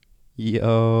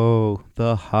Yo,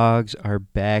 the Hogs are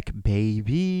back,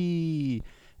 baby.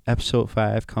 Episode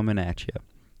 5 coming at you.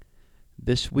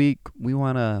 This week, we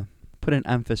want to put an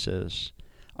emphasis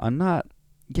on not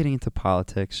getting into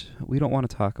politics. We don't want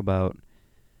to talk about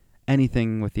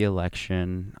anything with the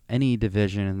election, any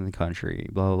division in the country,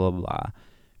 blah, blah, blah.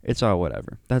 It's all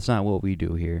whatever. That's not what we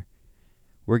do here.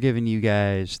 We're giving you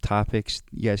guys topics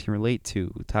you guys can relate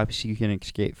to, topics you can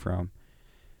escape from.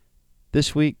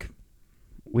 This week,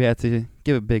 we have to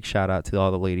give a big shout out to all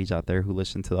the ladies out there who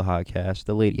listen to the Hogcast,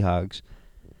 the Lady Hogs.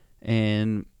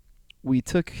 And we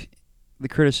took the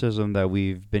criticism that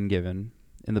we've been given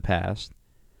in the past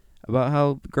about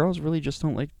how girls really just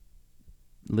don't like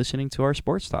listening to our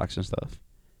sports talks and stuff.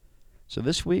 So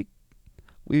this week,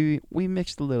 we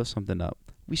mixed a little something up.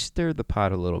 We stirred the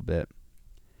pot a little bit.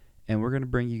 And we're going to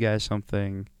bring you guys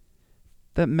something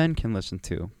that men can listen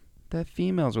to, that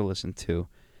females will listen to,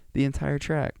 the entire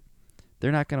track.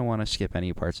 They're not going to want to skip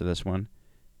any parts of this one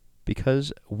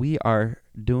because we are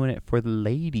doing it for the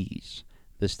ladies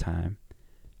this time.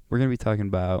 We're going to be talking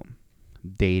about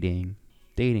dating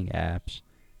apps,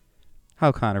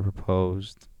 how Connor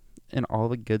proposed, and all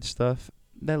the good stuff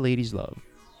that ladies love.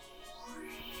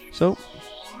 So,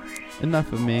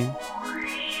 enough of me.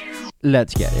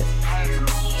 Let's get it.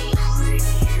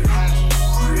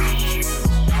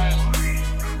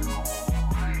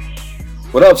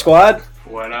 What up, squad?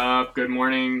 What up? Good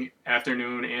morning,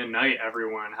 afternoon, and night,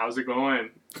 everyone. How's it going?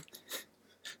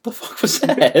 The fuck was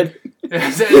that?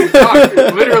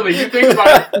 Literally, you think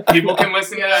about it. People can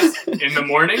listen to us in the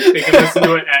morning, they can listen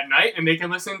to it at night, and they can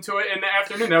listen to it in the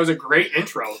afternoon. That was a great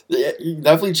intro. Yeah, you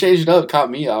definitely changed it up. Caught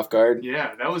me off guard.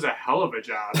 Yeah, that was a hell of a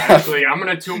job. Actually, I'm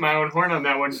going to toot my own horn on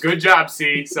that one. Good job,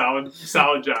 C. Solid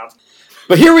job.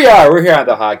 But here we are. We're here at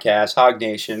the Hogcast, Hog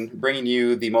Nation, bringing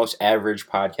you the most average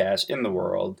podcast in the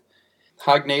world.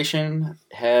 Hog Nation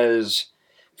has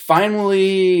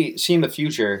finally seen the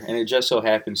future, and it just so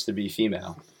happens to be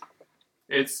female.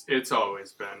 It's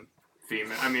always been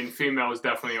female. I mean, female has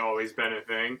definitely always been a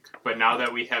thing. But now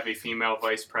that we have a female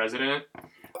vice president,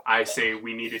 I say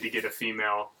we needed to get a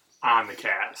female on the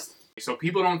cast. So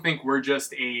people don't think we're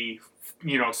just a,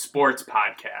 sports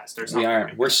podcast or something. We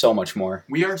aren't. We're so much more.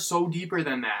 We are so deeper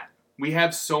than that. We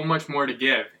have so much more to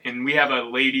give, and we have a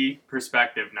lady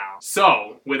perspective now.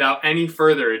 So, without any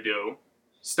further ado,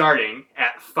 starting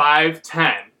at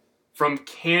 5'10", from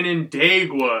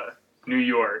Canandaigua, New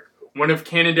York, one of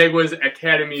Canandaigua's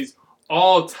Academy's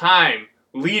all-time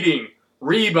leading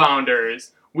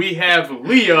rebounders, we have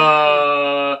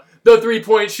Leah, the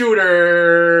three-point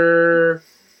shooter,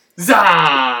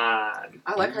 Zahn.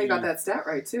 I like how you got that stat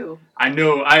right, too. I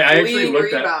know. I actually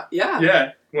looked at it.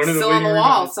 Yeah. One of the still on the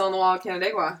wall. rebounders. Still on the wall of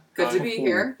Canandaigua. Good to be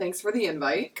here. Thanks for the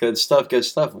invite. Good stuff, good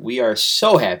stuff. We are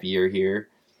so happy you're here,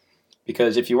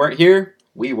 because if you weren't here,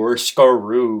 we were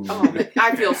screwed. Oh,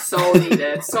 I feel so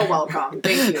needed. So welcome.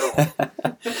 Thank you.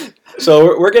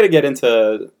 So we're going to get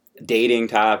into dating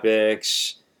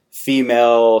topics,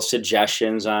 female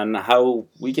suggestions on how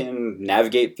we can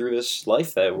navigate through this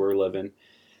life that we're living.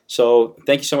 So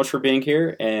thank you so much for being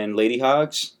here, and Lady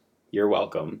Hogs, you're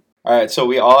welcome. All right, so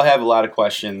we all have a lot of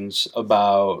questions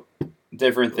about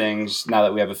different things now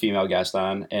that we have a female guest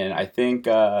on, and I think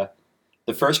the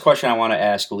first question I want to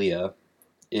ask Leah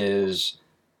is,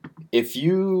 if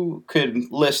you could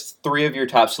list 3 of your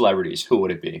top celebrities, who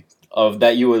would it be? Of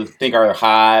that you would think are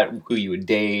hot, who you would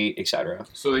date, etc.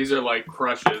 So these are like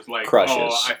crushes. Like, crushes.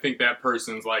 Oh, I think that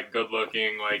person's like good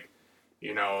looking, like,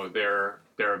 they're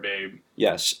a babe.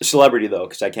 Yes, celebrity though,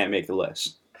 because I can't make the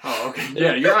list. Oh, okay.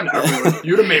 Yeah, you're on everyone.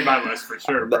 You'd have made my list for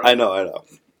sure, bro. I know.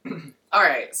 All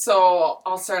right. So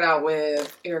I'll start out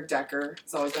with Eric Decker.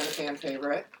 He's always been a fan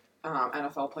favorite.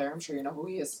 NFL player. I'm sure you know who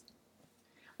he is.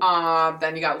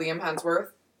 Then you got Liam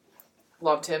Hemsworth.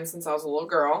 Loved him since I was a little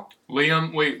girl.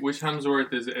 Liam, wait, which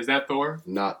Hemsworth is that Thor?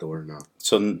 Not Thor, no.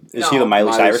 So is he the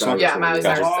Miley Cyrus one? Yeah, Miley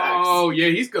Cyrus. Oh, yeah,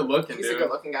 he's good looking, He's dude. a good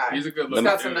looking guy. He's a good He's looking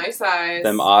got some nice eyes.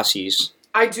 Them Aussies.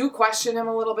 I do question him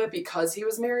a little bit because he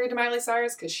was married to Miley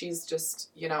Cyrus, because she's just,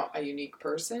 a unique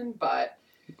person. But,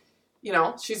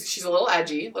 she's a little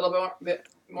edgy, a little bit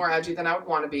more edgy than I would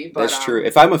want to be. But, that's true.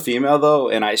 If I'm a female, though,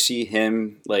 and I see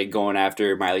him, like, going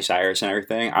after Miley Cyrus and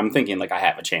everything, I'm thinking, like, I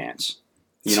have a chance.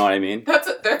 You know what I mean?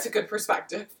 That's a good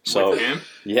perspective. So, with him?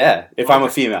 yeah, if I'm a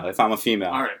female.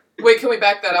 All right. Wait, can we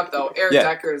back that up, though? Eric Yeah.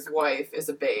 Decker's wife is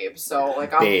a babe, so,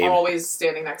 like, I'm Babe. always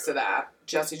standing next to that.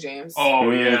 Jessie James. Oh,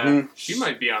 yeah. Mhm. She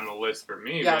might be on the list for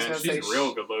me, Yeah, I was man. gonna She's say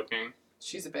real good looking.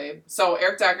 She's a babe. So,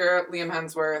 Eric Decker, Liam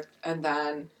Hemsworth, and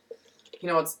then,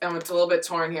 it's a little bit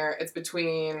torn here. It's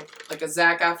between, like, a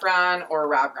Zac Efron or a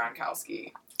Rob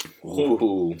Gronkowski.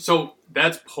 Ooh. So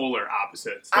that's polar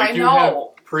opposites. I You have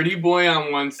know. Pretty Boy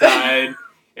on one side,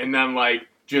 and then like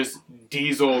just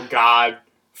Diesel God,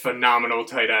 phenomenal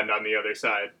tight end on the other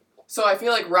side. So I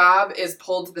feel like Rob is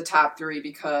pulled to the top 3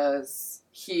 because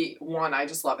I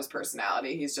just love his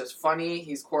personality. He's just funny.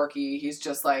 He's quirky. He's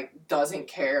just like, doesn't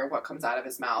care what comes out of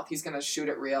his mouth. He's going to shoot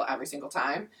it real every single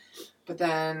time. But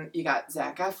then you got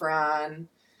Zac Efron,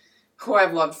 who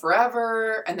I've loved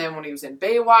forever. And then when he was in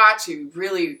Baywatch, he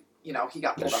really, he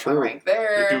got pulled That's up on true. rank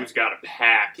there. The dude's got a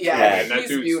pack. Yeah, man. That he's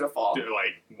dude's beautiful.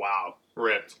 Like, wow,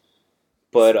 ripped.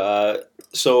 But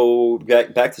so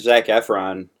back to Zac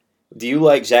Efron. Do you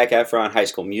like Zac Efron, High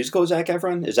School Musical? Zac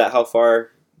Efron, is that how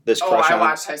far this crush I on?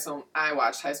 watched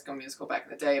High School Musical back in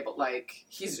the day, but like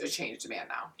he's a changed man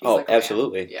now. He's Oh, like a man.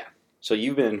 absolutely. Yeah. So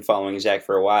you've been following Zac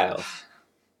for a while.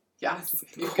 Yes,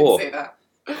 you Cool. can say that.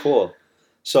 Cool.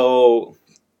 So,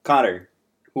 Connor,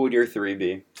 who would your 3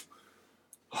 be?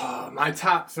 My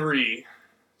top 3.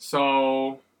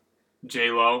 So,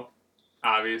 J-Lo,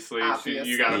 obviously. Obviously.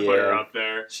 You got to put her Yeah. up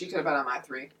there. She could have been on my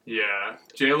 3. Yeah,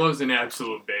 J-Lo's an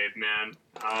absolute babe,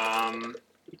 man.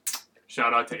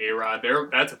 Shout out to A-Rod.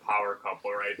 That's a power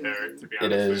couple right there, to be It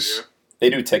honest is. with They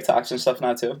do TikToks and stuff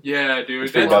now, too? you. Yeah, dude,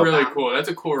 It's pretty that's dope. really cool. That's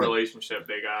a cool relationship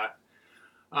they got.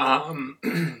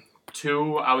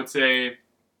 2, I would say, I'm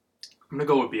going to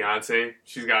go with Beyonce.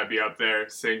 She's got to be up there.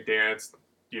 Sing, dance,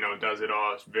 does it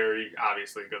all. She's very,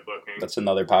 obviously, good looking. That's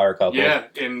another power couple. Yeah,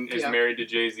 and is Yeah. married to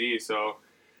Jay-Z, so.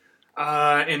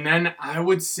 And then I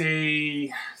would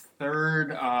say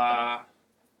 3rd,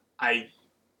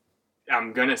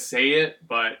 I'm gonna say it,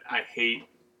 but I hate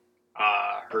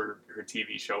her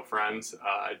TV show Friends,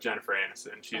 Jennifer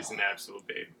Aniston. She's an absolute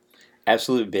babe.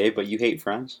 Absolute babe, but you hate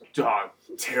Friends? Dog,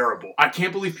 terrible. I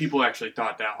can't believe people actually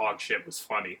thought that hog shit was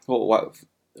funny. Well, what?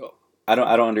 I don't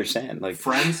understand. Like,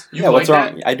 Friends? You yeah, like what's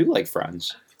wrong? that? I do like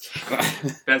Friends.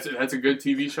 That's a good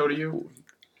TV show to you?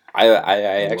 I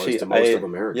actually, to most of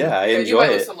America. yeah, I You enjoy might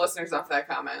lose it. some listeners off that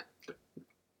comment.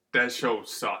 That show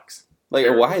sucks. Like,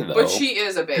 why though? But she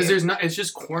is a babe. Because it's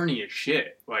just corny as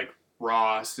shit. Like,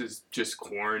 Ross is just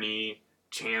corny.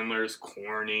 Chandler's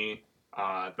corny.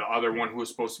 The other one who was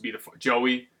supposed to be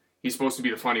Joey, he's supposed to be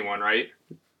the funny one, right?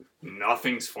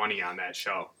 Nothing's funny on that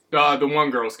show. The one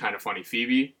girl's kind of funny,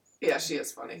 Phoebe. Yeah, she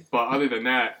is funny. But other than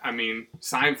that, I mean,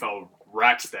 Seinfeld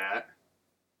wrecks that.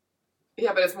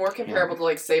 Yeah, but it's more comparable to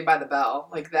like Saved by the Bell,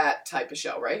 like that type of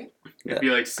show, right? It'd be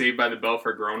like Saved by the Bell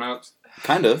for grown-ups.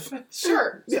 Kind of.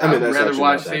 Sure. Yeah, I mean, that's I'd rather actually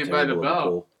watch not that Saved by the terrible of a Bell.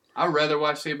 poll. I'd rather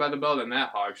watch Saved by the Bell than that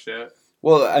hog shit.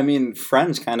 Well, I mean,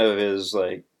 Friends kind of is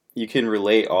like you can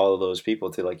relate all of those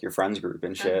people to like your friends group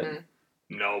and shit. Mhm.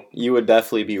 Nope. You would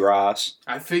definitely be Ross.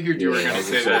 I figured you were Yeah, I going to was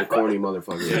say gonna that. corny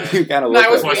motherfucker. Yeah. You kind of No, look I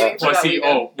was like waiting that.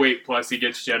 for that Plus he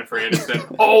gets Jennifer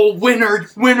Aniston. Oh,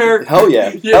 winner. Hell yeah.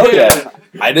 Hell yeah.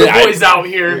 I The did. boys out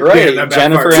here. Right, that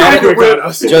Jennifer backfired. Tried to Aniston. rip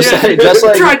us. Just Yeah. like, just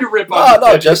like, Tried to rip no, off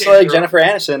no, the just Educated like Girl. Jennifer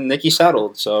Aniston, Nikki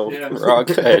settled, so Yeah. we're all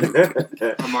good.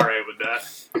 I'm alright with that.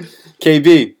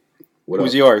 KB, What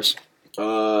who's up? yours?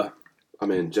 I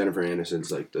mean, Jennifer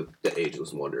Aniston's like the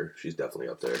ageless wonder. She's definitely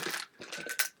up there.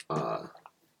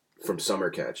 From Summer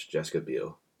Catch, Jessica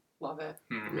Biel. Love it.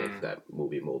 Mhm. That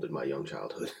movie molded my young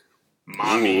childhood.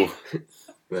 Mommy.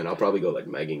 Then I'll probably go like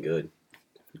Megan Good.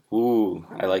 Ooh,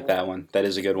 I like that one. That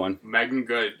is a good one. Megan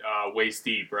Good, Waist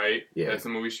Deep, right? Yeah. That's the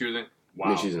movie she was in? Wow. I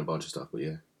mean, she's in a bunch of stuff, but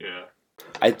yeah. Yeah.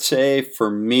 I'd say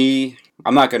for me,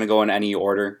 I'm not going to go in any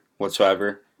order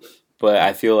whatsoever, but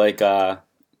I feel like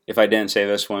if I didn't say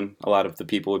this one, a lot of the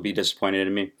people would be disappointed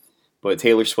in me. But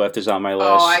Taylor Swift is on my list.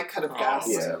 Oh, I could have Oh, guessed.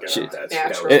 Yeah, She-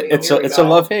 Naturally. it's Here a we it's a go.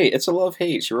 love hate. It's a love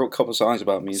hate. She wrote a couple songs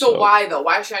about me. So why though?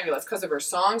 Why is she on your list? Because of her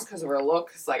songs? Because of her look?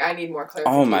 It's like I need more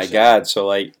clarification. Oh my god! So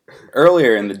like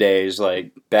earlier in the days, like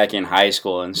back in high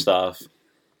school and stuff,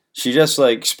 she just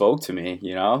like spoke to me.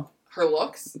 You know? Her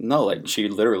looks? No, like she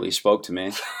literally spoke to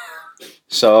me.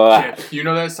 So Yeah. You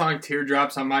know that song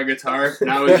Teardrops on My Guitar?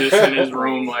 Now he's just in his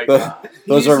room like those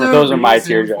 "He's are the those are my reason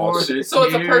teardrops. for the So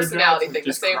it's a teardrops." personality thing. The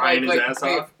Just same way crying his like ass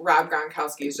off. Rob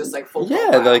Gronkowski is just like full.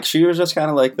 Yeah, profile. like she was just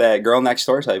kind of like that girl next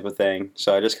door type of thing.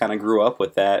 So I just kind of grew up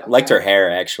with that. Liked her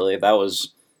hair actually. That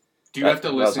was Do you That- have to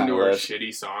that was listen on to the her list.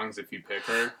 shitty songs if you pick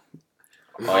her?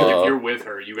 Like if you're with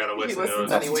her, you gotta He listen to listens those.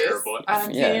 That's anyways. terrible. I'm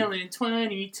Yeah. feeling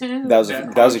 22. that was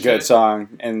a good shit. song,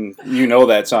 and you know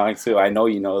that song too. I know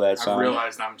you know that I song.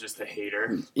 realized I'm just a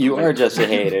hater. You are just a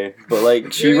hater, but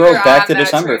like she You're wrote either Back on to that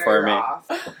December train or for you're me.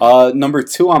 off. Number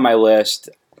 2 on my list.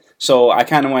 So I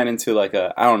kind of went into like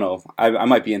I don't know. I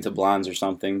might be into blondes or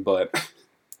something, but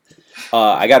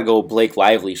I got to go Blake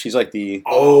Lively. She's like the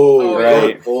Oh,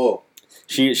 right. Oh,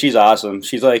 she's awesome.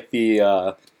 She's like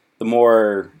the the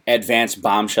more advanced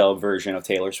bombshell version of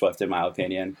Taylor Swift, in my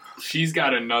opinion. She's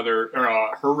got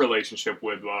her relationship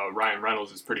with Ryan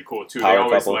Reynolds is pretty cool too. Power They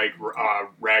always couple.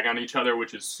 rag on each other,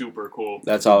 which is super cool.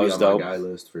 That's He'd be always on dope. my guy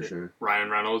list for sure.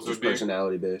 Ryan Reynolds Just would be.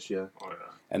 personality based, yeah. Oh, yeah.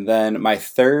 And then my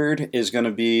third is going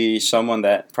to be someone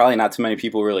that probably not too many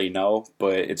people really know,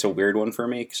 but it's a weird one for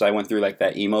me because I went through like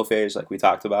that emo phase like we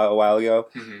talked about a while ago.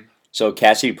 Mm-hmm. So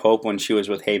Cassie Pope, when she was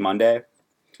with Hey Monday,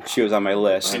 she was on my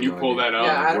list. Can you pull that up?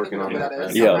 Yeah, I don't working even know who on that that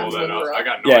is. right now. Pull that up. I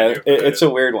got no Yeah, idea. who that it's is. a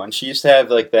weird one. She used to have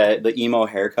like the emo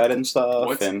haircut and stuff.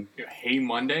 What's And Hey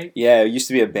Monday? yeah, it used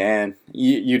to be a band.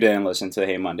 You didn't listen to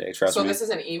Hey Monday, trust So me. this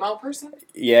is an emo person?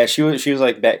 Yeah, she was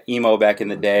like that emo back in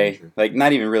the day. Like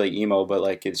not even really emo, but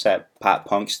like it's that pop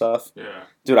punk stuff. Yeah.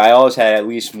 Dude, I always had at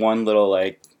least one little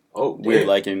like Oh, weird damn.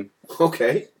 liking.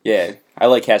 Okay. Yeah, I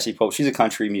like Cassie Pope. She's a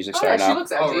country music Oh, star yeah, she now.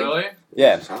 looks edgy. Oh, really?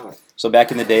 Yeah. It's hot. So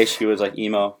back in the day, she was like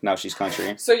emo. Now she's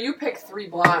country. So you pick 3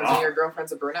 blondes Wow. and your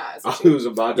girlfriend's a brunette. I Isn't she? was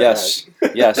about to Yes,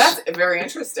 ask. yes. That's very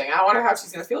interesting. I wonder how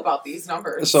she's going to feel about these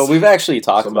numbers. So we've actually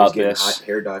talked Somebody's about getting this. hot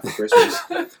hair dye for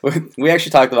Christmas. We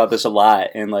actually talked about this a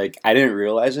lot, and like I didn't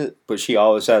realize it, but she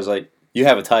always says like, "You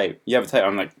have a type. You have a type."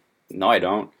 I'm like, "No, I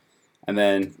don't." And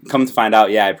then come to find out,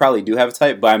 yeah, I probably do have a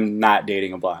type, but I'm not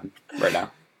dating a blonde right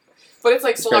now. But it's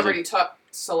like It's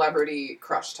celebrity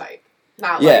crush type.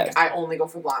 Not Yeah. like I only go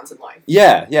for blondes in life.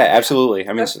 Yeah, absolutely. I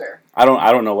mean, That's fair. I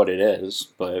don't know what it is,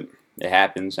 but it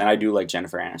happens, and I do like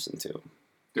Jennifer Aniston too.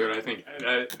 Dude, I think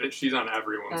that she's on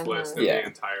everyone's Mhm. list in Yeah. the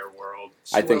entire world.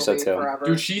 She I think will so, be too. Forever.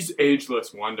 Dude, she's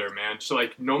ageless wonder, man. She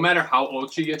like no matter how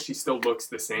old she gets, she still looks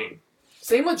the same.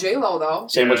 Same with J Lo though.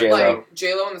 Same with Yeah. J Lo. Like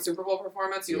J Lo in the Super Bowl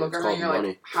performance, you Yeah, look it's at her and called you're money.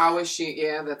 like, how is she?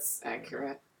 Yeah, that's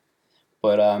accurate.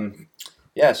 But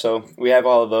yeah. So we have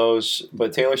all of those,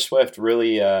 but Taylor Swift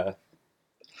really,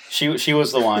 she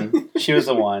was the one. She was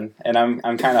the one, and I'm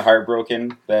kind of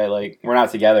heartbroken that like we're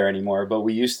not together anymore, but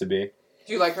we used to be.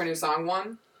 Do you like her new song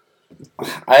One?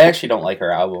 I actually don't like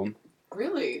her album.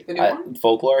 Really? The new one?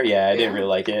 Folklore, yeah, I didn't Yeah. really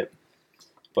like it,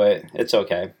 but it's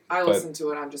okay. I but- listened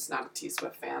to it. I'm just not a T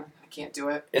Swift fan. I can't do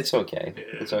it. It's okay. Yeah,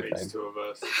 It's it okay. makes 2 of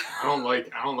us. I don't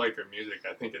like her music.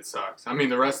 I think it sucks. I mean,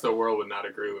 the rest of the world would not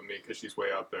agree with me because she's way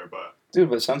up there. But Dude,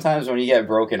 but sometimes when you get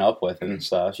broken up with and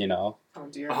stuff, you know, Oh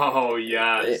dear. oh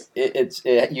yes,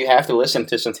 you have to listen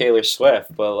to some Taylor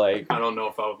Swift, but like, I don't know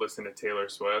if I would listen to Taylor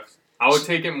Swift. I would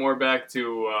take it more back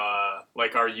to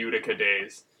like our Utica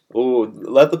days. ooh,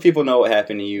 let the people know what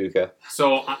happened to Utica.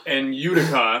 So in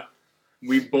Utica,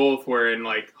 we both were in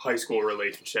like high school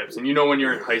relationships, and you know when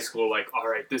you're in high school, like, all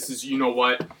right, this is, you know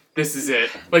what, this is it,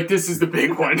 like this is the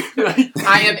big one. Like,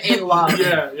 I am in love.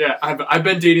 yeah. I've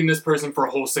been dating this person for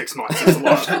a whole 6 months. It's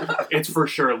love. It's for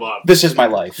sure love. This is my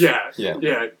life. Yeah, Yeah.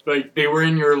 yeah. Like they were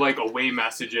in your like away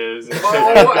messages. And shit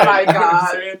Oh like that. my You know what I'm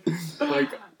God. saying? Like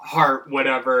heart,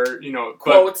 whatever, you know. But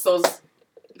Quotes,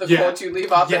 the Yeah. quotes you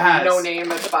leave off Yes. and no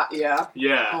name at the bottom. Yeah.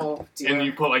 yeah, Oh dear. and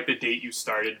you put like the date you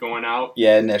started going out.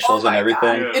 Yeah, initials Oh and my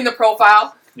everything God. In the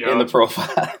profile. You know? in the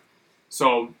profile.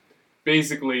 So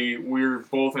basically, we were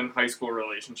both in high school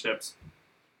relationships.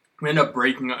 We ended up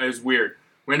breaking up. It was weird.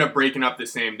 We ended up breaking up the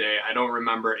same day. I don't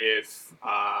remember if.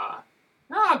 I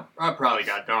probably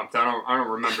got dumped. I don't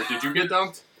remember. Did you get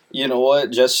dumped? You know what?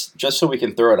 Just so we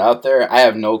can throw it out there, I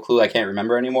have no clue. I can't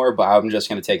remember anymore, but I'm just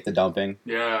gonna take the dumping.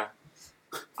 Yeah.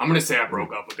 I'm gonna say I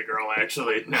broke up with the girl.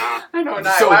 Actually, nah. I know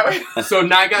not. So- Why would- So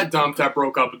I got dumped. I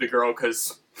broke up with the girl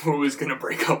because who was gonna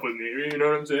break up with me? You know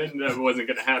what I'm saying? That wasn't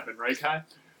gonna happen, right, Kai?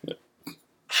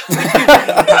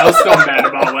 I was still mad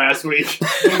about last week.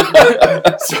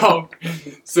 So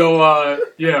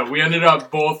yeah, we ended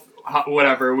up both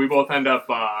whatever. We both ended up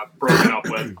broken up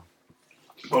with,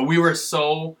 but we were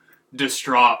so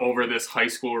distraught over this high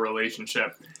school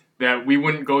relationship that we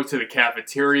wouldn't go to the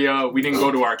cafeteria. We didn't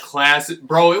go to our class,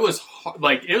 bro. It was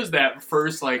like it was that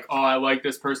first like, oh, I like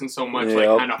this person so much, like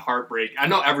Yep. kind of heartbreak. I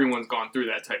know everyone's gone through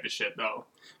that type of shit though.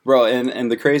 Bro,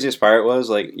 and the craziest part was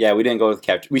like, yeah, we didn't go with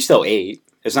the we still ate.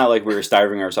 It's not like we were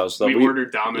starving ourselves. So We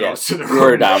ordered Domino's to the we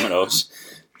ordered room. Domino's.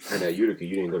 And at Utica,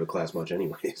 you didn't go to class much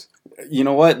anyways. You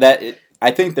know what?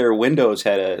 I think their windows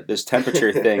had this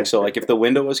temperature thing. So like, if the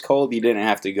window was cold, you didn't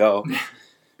have to go.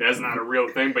 That's not a real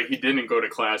thing, but he didn't go to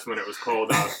class when it was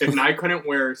cold out. If I couldn't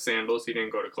wear sandals, he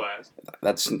didn't go to class.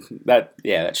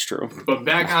 Yeah, that's true. But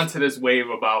back onto this wave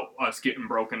about us getting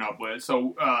broken up with.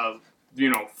 So,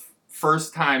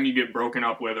 first time you get broken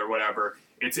up with or whatever,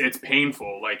 it's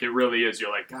painful. Like, it really is.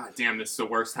 You're like, God damn, this is the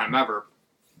worst time ever.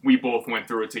 We both went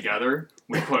through it together.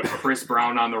 We put Chris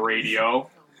Brown on the radio.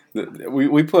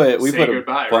 We put Say a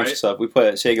goodbye, bunch right? of stuff. We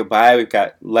put Say Goodbye. We've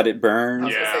got Let It Burn. I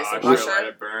was gonna Yeah, say, I so should Usher? let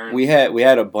it burn. We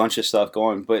had a bunch of stuff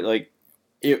going, but like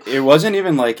it wasn't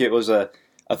even like it was a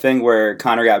a thing where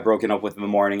Connor got broken up with in the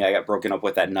morning, I got broken up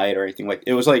with at night or anything. Like,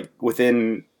 it was like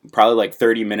within probably like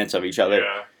 30 minutes of each other.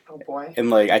 Yeah. Oh boy. And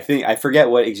like, I forget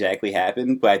what exactly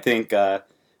happened, but I think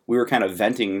we were kind of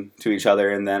venting to each other,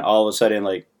 and then all of a sudden,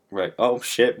 like, we're like, oh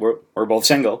shit, we're both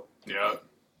single. Yeah.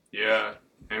 Yeah.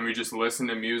 And we just listened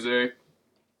to music,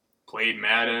 played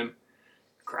Madden,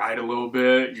 cried a little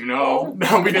bit, you know.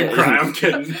 No, we didn't cry, I'm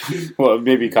kidding. Well,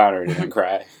 maybe Connor didn't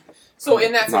cry. So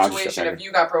in that No, I'm just situation, joking. if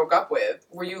you got broke up with,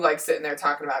 were you like sitting there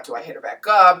talking about, do I hit her back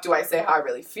up? Do I say how I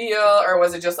really feel? Or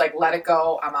was it just like, let it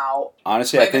go, I'm out,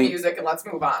 Honestly, play I the think music and let's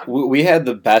move on? we had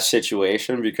the best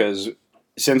situation because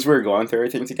since we were going through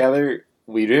everything together,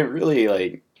 we didn't really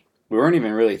like. We weren't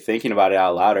even really thinking about it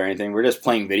out loud or anything. We're just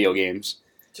playing video games.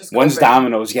 Just When's go, baby.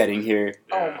 Domino's getting here?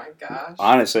 Oh Yeah. my gosh.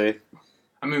 Honestly,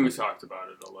 I mean, we talked about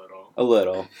it a little. a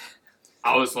little.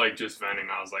 I was like just venting.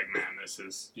 I was like, man, this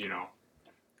is, you know.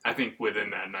 I think within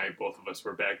that night, both of us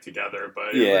were back together,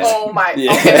 but it Yeah. was- Oh my.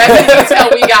 Yeah. Okay, that's the detail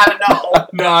we gotta know.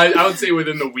 no, I would say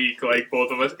within the week, like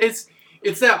both of us.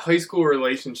 It's that high school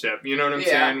relationship, you know what I'm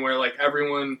Yeah. saying? Where like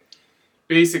everyone,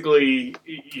 basically,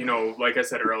 you know, like I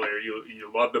said earlier,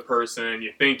 you love the person,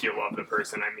 you think you love the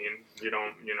person. I mean, you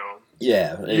don't, you know,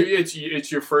 Yeah.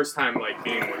 it's your first time like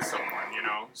being with someone, you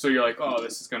know. So you're like, oh,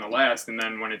 this is gonna last, and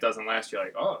then when it doesn't last, you're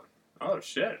like, oh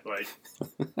shit, like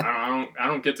I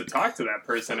don't get to talk to that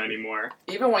person anymore.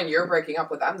 Even when you're breaking up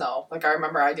with them, though, like I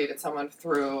remember I dated someone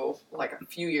through like a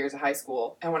few years of high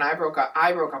school, and when I broke up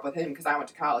with him because I went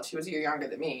to college. He was a year younger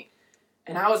than me,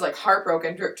 and I was like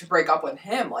heartbroken to break up with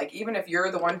him. Like even if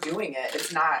you're the one doing it,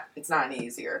 it's not any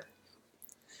easier.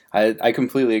 I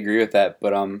completely agree with that,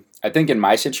 but I think in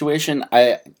my situation,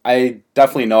 I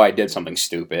definitely know I did something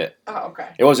stupid. Oh, okay.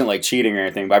 It wasn't like cheating or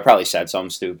anything, but I probably said something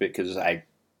stupid because I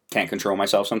can't control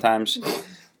myself sometimes.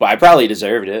 But I probably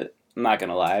deserved it. I'm not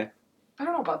gonna lie. I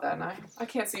don't know about that, Nye. I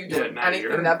can't see you Yeah, doing now you're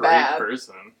anything a that great bad.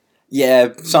 person.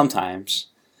 Yeah, sometimes.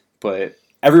 But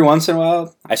every once in a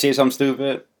while, I say something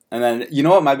stupid, and then you know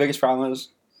what my biggest problem is?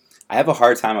 I have a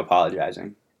hard time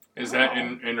apologizing. Is that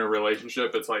in a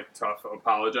relationship? It's like tough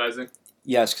apologizing.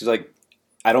 Yes, because like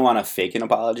I don't want to fake an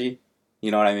apology. You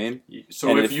know what I mean? So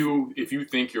And if if- you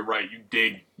think you're right, you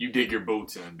dig your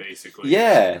boots in basically.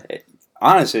 Yeah,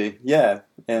 honestly, yeah.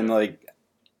 And like,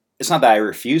 it's not that I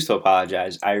refuse to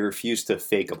apologize. I refuse to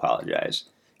fake apologize.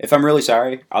 If I'm really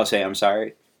sorry, I'll say I'm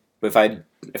sorry. But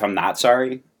if I'm not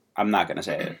sorry, I'm not gonna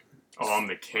say it. Oh, I'm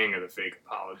the king of the fake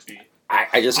apology.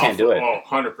 I just can't do it. Oh,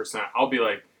 100%. I'll be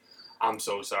like, I'm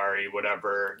so sorry,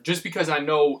 whatever. Just because I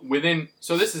know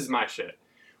so this is my shit.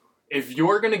 If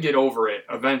you're going to get over it,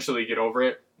 eventually get over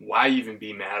it, why even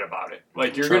be mad about it?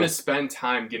 Like, you're True. going to spend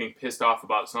time getting pissed off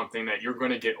about something that you're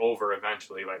going to get over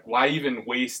eventually. Like, why even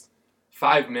waste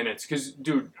 5 minutes? Because,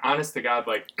 dude, honest to God,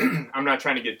 like, I'm not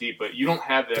trying to get deep, but you don't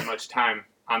have that much time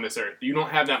on this earth. You don't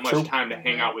have that much True. time to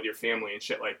hang out with your family and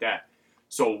shit like that.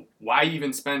 So why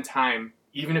even spend time,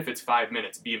 even if it's 5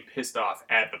 minutes, being pissed off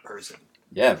at the person?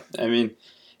 Yeah, I mean,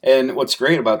 and what's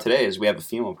great about today is we have a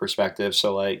female perspective.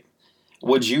 So like,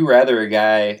 would you rather a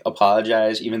guy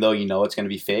apologize even though you know it's going to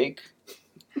be fake,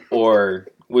 or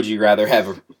would you rather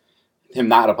have him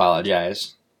not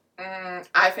apologize?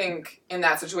 I think in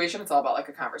that situation, it's all about like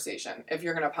a conversation. If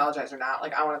you're going to apologize or not,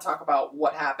 like I want to talk about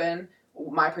what happened,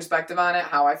 my perspective on it,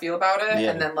 how I feel about it,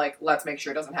 Yeah. and then like let's make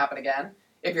sure it doesn't happen again.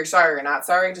 If you're sorry or not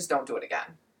sorry, just don't do it again.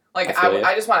 Like I feel ya.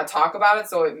 I just want to talk about it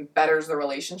so it betters the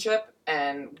relationship,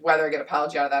 and whether I get an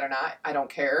apology out of that or not, I don't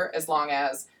care as long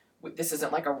as this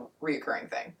isn't like a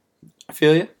reoccurring thing. I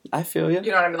feel you. I feel you.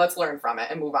 You know what I mean? Let's learn from it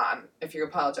and move on. If you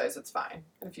apologize, it's fine.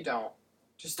 And if you don't,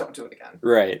 just don't do it again.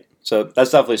 Right. So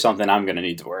that's definitely something I'm going to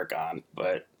need to work on,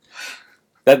 but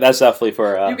that's definitely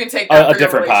for You can take that a for your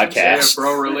different relationship. Yeah, Yes.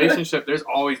 bro, relationship, there's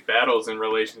always battles in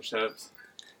relationships.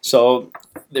 So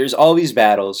there's all these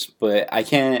battles, but I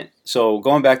can't. So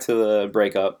going back to the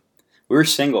breakup, we were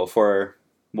single for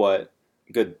what,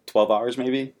 a good 12 hours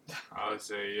maybe. I would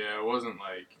say, yeah, it wasn't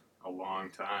like a long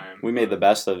time. We made the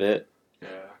best of it. Yeah.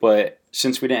 But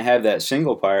since we didn't have that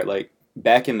single part, like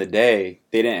back in the day,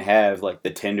 they didn't have like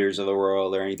the Tinders of the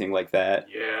world or anything like that.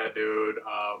 Yeah, dude.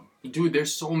 Dude,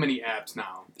 there's so many apps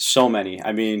now. So many.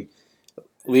 I mean,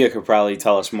 Leah could probably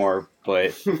tell us more,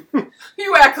 but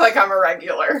You act like I'm a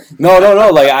regular. no.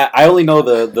 Like I only know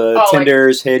the Oh, like-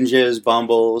 Tinders, Hinges,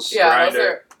 Bumbles. Yeah,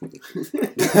 Grindr.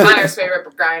 those are Connor's favorite,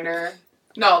 Grindr.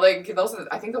 No, like those are.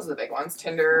 I think those are the big ones.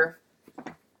 Tinder.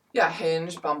 Yeah,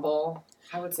 Hinge, Bumble.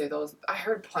 I would say those. I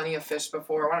heard Plenty of Fish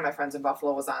before. One of my friends in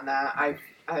Buffalo was on that.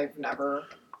 I've never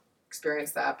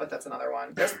experienced that, but that's another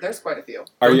one. There's quite a few.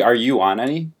 Are you on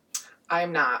any?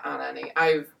 I'm not on any.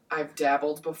 I've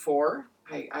dabbled before.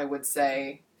 I would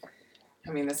say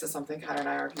I mean, this is something Connor and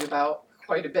I argue about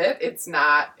quite a bit. It's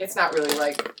not really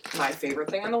like my favorite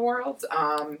thing in the world.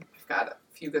 I've got a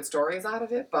few good stories out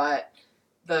of it, but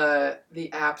the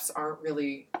apps aren't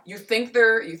really. You think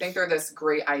they're this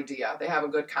great idea. They have a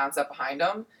good concept behind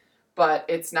them, but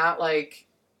it's not like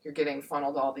you're getting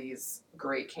funneled all these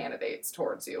great candidates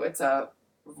towards you. It's a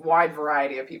wide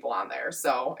variety of people on there,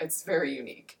 so it's very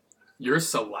unique. You're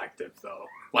selective, though.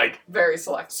 Like, very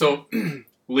selective. So,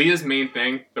 Leah's main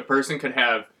thing, the person could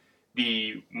have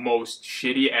the most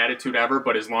shitty attitude ever,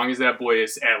 but as long as that boy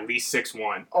is at least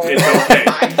 6'1", it's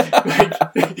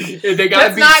okay. They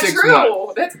gotta be 6'1". That's not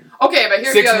true. That's okay, but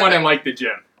here's 6'1" the other thing. and like the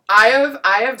gym. I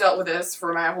have dealt with this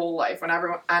for my whole life. When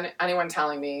anyone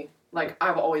telling me, like,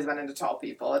 I've always been into tall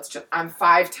people. It's just, I'm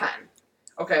 5'10".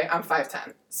 Okay, I'm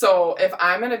 5'10". So if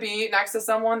I'm going to be next to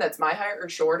someone that's my height or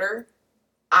shorter,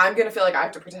 I'm going to feel like I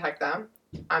have to protect them.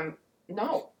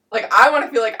 No. Like, I want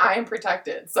to feel like I am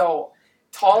protected. So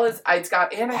tall is,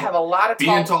 and I have a lot of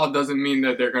tall. Being tall doesn't mean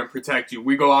that they're going to protect you.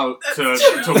 We go out to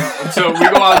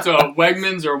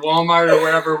Wegmans or Walmart or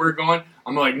wherever we're going.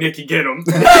 I'm like, Nikki, get him.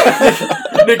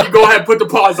 Nikki, go ahead, put the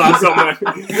paws on someone.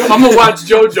 I'm going to watch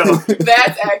JoJo.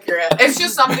 That's accurate. It's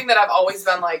just something that I've always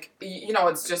been like,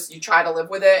 it's just, you try to live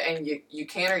with it and you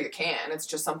can or you can't. It's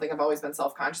just something I've always been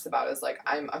self-conscious about is like,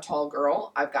 I'm a tall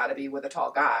girl. I've got to be with a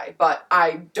tall guy. But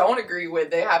I don't agree with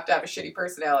they have to have a shitty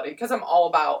personality because I'm all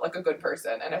about like a good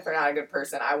person. And if they're not a good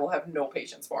person, I will have no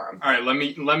patience for them. All right, let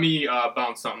me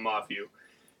bounce something off you.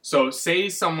 So say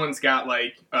someone's got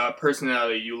like a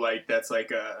personality you like that's like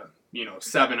a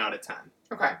 7 out of 10.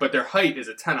 Okay. But their height is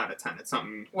a 10 out of 10. It's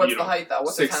something. What's the height though?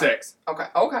 What's 6'6".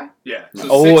 Okay. Yeah.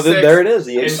 So there it is.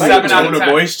 The and 7 out of 10.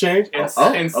 Voice change. And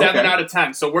 7 out of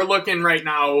 10. So we're looking right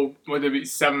now. Would it be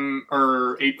 7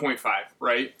 or 8.5?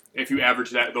 Right. If you average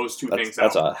those two things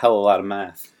out. That's a hell of a lot of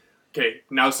math. Okay.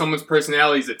 Now someone's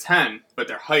personality is a 10, but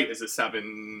their height is a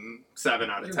 7 out of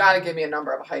 10. You gotta give me a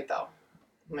number of a height though.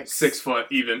 Like 6 foot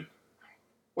even.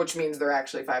 Which means they're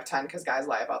actually 5'10" because guys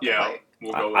lie about the height.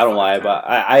 We'll go with I don't lie about.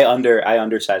 I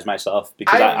undersize myself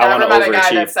because I want to overachieve. I've never met a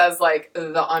guy that says like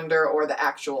the under or the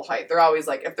actual height. They're always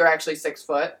like, if they're actually 6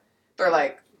 foot, they're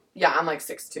like, yeah, I'm like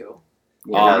 6'2".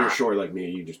 Well, you're short like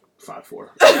me. You just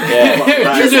 5'4".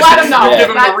 Yeah. Just let them know. Yeah. Give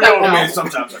them the real. I mean,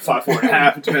 sometimes I'm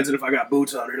 5'4.5". It depends on if I got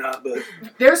boots on or not. But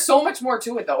there's so much more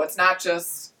to it though. It's not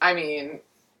just. I mean,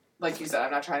 like you said,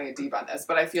 I'm not trying to get deep on this,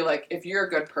 but I feel like if you're a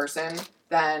good person,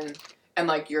 then. And,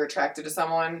 like, you're attracted to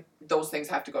someone, those things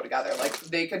have to go together. Like,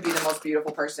 they could be the most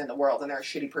beautiful person in the world, and they're a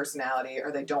shitty personality,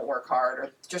 or they don't work hard,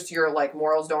 or just your, like,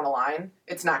 morals don't align.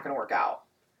 It's not going to work out.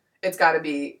 It's got to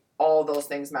be all those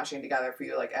things meshing together for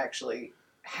you to, like, actually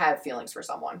have feelings for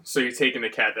someone. So you're taking the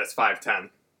cat that's 5'10".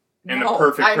 And the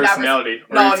perfect personality.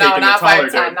 Not 5'10", not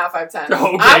 5'10".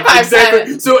 Okay, I'm 5'10".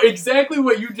 Exactly. So exactly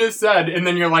what you just said, and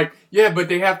then you're like, yeah, but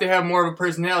they have to have more of a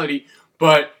personality,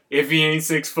 but... If he ain't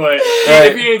 6 foot,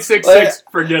 if he ain't 6'6",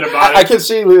 forget about it. I can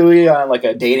see Lily on like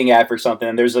a dating app or something,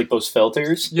 and there's like those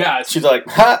filters. Yeah. She's like,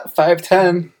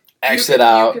 5'10", exit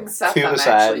out, you can set to them, the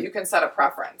side. Actually. You can set a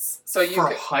preference. So you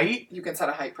For height? You can set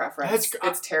a height preference.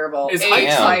 It's terrible. Is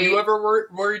height something you ever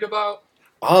worried about?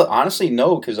 Honestly,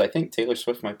 no, because I think Taylor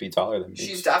Swift might be taller than me.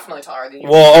 She's definitely taller than you.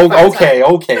 Well, okay.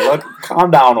 Look,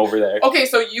 calm down over there. Okay,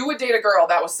 so you would date a girl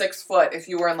that was 6 foot if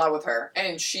you were in love with her,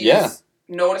 and she's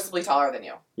noticeably taller than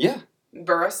you. Yeah.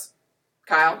 Burris?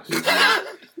 Kyle? I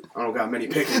don't got many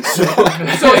pickings. So.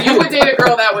 So you would date a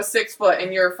girl that was 6 foot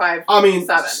and you're 5'7". I mean,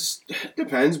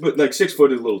 depends, but like 6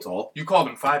 foot is a little tall. You called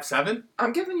him 5'7"?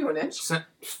 I'm giving you an inch.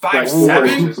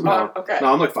 5'7"? Okay.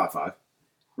 No, I'm like 5'5",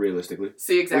 realistically.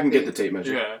 See, exactly. We can get the tape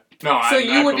measure. Yeah. No, so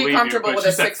you would be comfortable with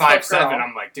a 6 foot girl.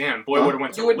 I'm like, damn, boy would have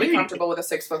went to You would be comfortable with a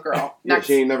 6 foot girl. Yeah,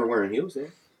 she ain't never wearing heels, though.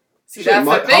 See, that's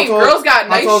the thing. Girls got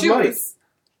nice shoes.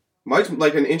 Mike's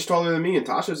like an inch taller than me, and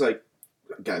Tasha's like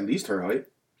got at least her height.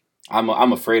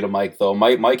 I'm afraid of Mike though.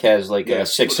 Mike has like a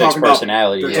 6'6"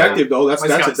 personality. Protective though. That's a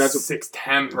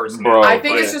 6'10" personality. Bro. I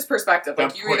think it's just perspective.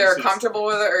 Like you're either comfortable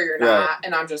with it or you're not.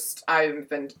 And I've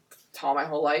been tall my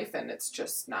whole life, and it's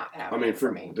just not happening. I mean,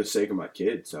 for me, the sake of my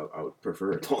kids, I would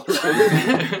prefer a taller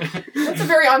woman. That's a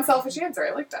very unselfish answer.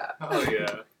 I like that. Oh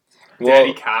yeah.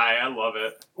 Daddy Kai, I love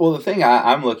it. Well, the thing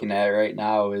I'm looking at right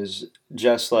now is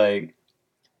just like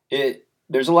it.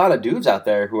 There's a lot of dudes out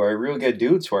there who are real good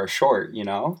dudes who are short, you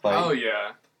know? Like, oh,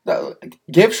 yeah.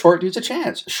 Give short dudes a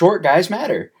chance. Short guys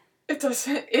matter. It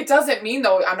doesn't mean,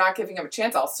 though, I'm not giving him a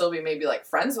chance. I'll still be maybe, like,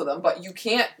 friends with him. But you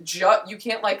can't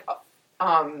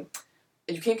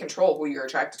you can't control who you're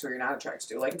attracted to or you're not attracted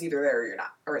to. Like, it's either there or you're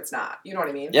not, or it's not. You know what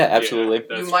I mean? Yeah, absolutely.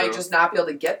 Yeah, You might just not be able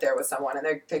to get there with someone,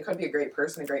 and they could be a great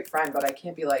person, a great friend, but I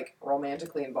can't be, like,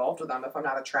 romantically involved with them if I'm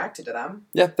not attracted to them.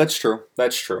 Yeah, that's true.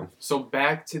 That's true. So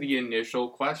back to the initial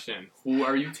question. Who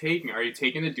are you taking? Are you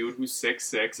taking the dude who's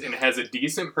 6'6" and has a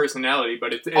decent personality,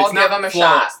 but it's I'll not give him a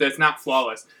flawless? shot. That's not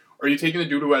flawless. Or are you taking the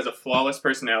dude who has a flawless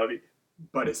personality,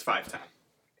 but is 5'10"?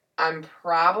 I'm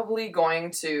probably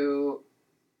going to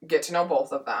get to know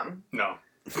both of them. No.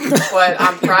 But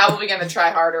I'm probably going to try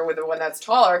harder with the one that's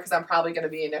taller because I'm probably going to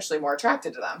be initially more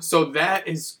attracted to them. So that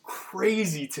is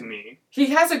crazy to me. He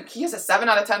has a 7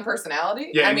 out of 10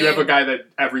 personality. Yeah, I and mean, you have a guy that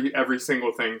every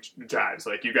single thing jives.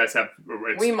 Like, you guys have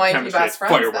we might be chemistry, best it's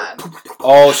friends firework. then.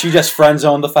 Oh, she just friend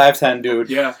zoned the 5'10" dude.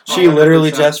 Yeah. She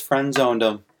literally 100%. just friend zoned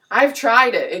him. I've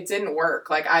tried it. It didn't work.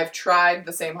 Like, I've tried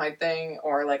the same height thing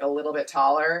or, like, a little bit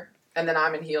taller. And then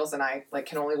I'm in heels and I, like,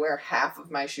 can only wear half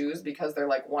of my shoes because they're,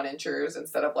 like, 1 inches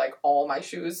instead of, like, all my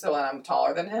shoes. So then I'm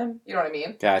taller than him. You know what I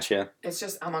mean? Gotcha. It's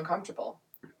just, I'm uncomfortable.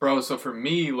 Bro, so for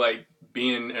me, like,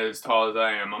 being as tall as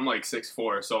I am, I'm like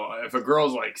 6'4". So if a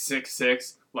girl's like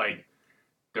 6'6", like,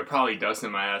 they're probably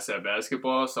dusting my ass at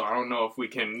basketball. So I don't know if we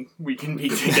can be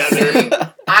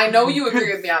together. I know you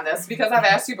agree with me on this because I've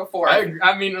asked you before.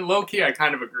 I mean, low key, I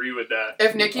kind of agree with that.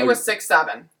 If Nikki was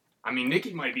 6'7", I mean,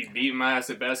 Nikki might be beating my ass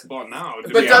at basketball now. to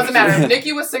but be it doesn't honest matter. with If you.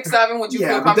 Nikki was 6'7", would you Yeah,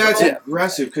 feel but that's comfortable?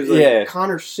 aggressive because Yeah.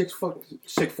 Connor's 6'4",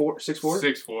 6'4".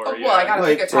 6'4", Oh, yeah. well, I gotta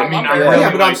Like, pick a I tall mean, number. I'm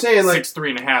Yeah, but I'm saying, like-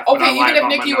 6'3.5". but I Okay, lie even if about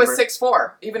my Nikki was number.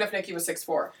 6'4", even if Nikki was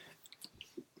 6'4".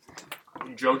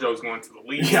 JoJo's going to the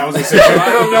league. Yeah, I was gonna say.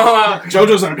 I don't know.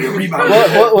 JoJo's gonna be a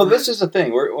rebounder. Well, this is the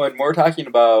thing. When we're talking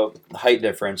about height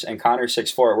difference and Connor's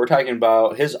 6'4", we're talking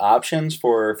about his options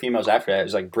for females after that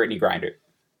is like Brittany Griner.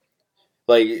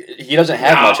 Like, he doesn't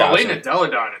have much Elena options.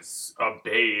 Deladon is a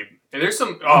babe. And there's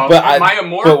some Maya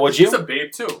Moore. but would she's you? a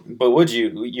babe too. But would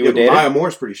you Yeah, would but date her? Maya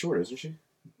Moore's pretty short, isn't she?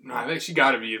 No, I think she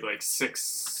got to be like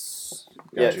 6.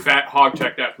 Yeah. Fat hog,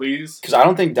 check that, please. Because I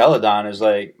don't think Deladon is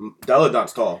like.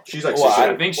 Deladon's tall. She's like Well, 6'8".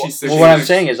 I think she's 6. Well, what I'm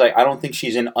saying is like I don't think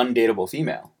she's an undateable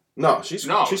female. No, she's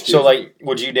No. She's So beautiful. like,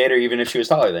 would you date her even if she was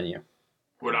taller than you?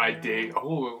 Would I date?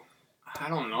 Oh, I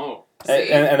don't know.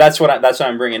 And that's what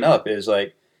I'm bringing up is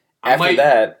like I after might,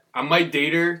 that. I might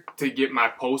date her to get my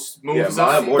post yeah, moves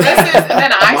Maya up. Moore. This is, and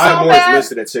then I Maya saw Moore's that.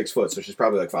 listed at 6 foot, so she's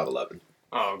probably like 5'11".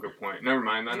 Oh, good point. Never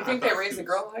mind then. You I think they thought raise she the was-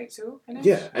 girl height too? in it?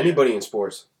 Yeah, anybody in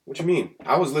sports. What you mean?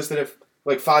 I was listed at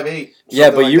like 5'8". Yeah,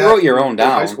 something but like you that wrote your own in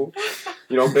high down. school.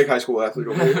 You know, big high school athlete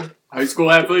over here. High school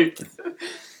athlete.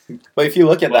 But if you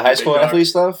look at the Love high the school big dog. athlete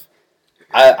stuff,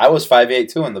 I was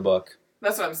 5'8" too in the book.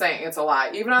 That's what I'm saying. It's a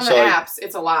lie. Even on the So, like- apps,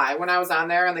 it's a lie. When I was on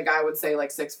there and the guy would say like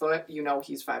 6 foot, you know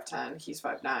he's 5'10", he's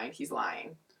 5'9", he's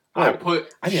lying. I Oh,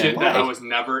 put I didn't shit that lie. I was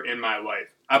never in my life.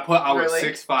 I was Really?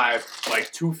 6'5", like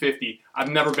 250. I've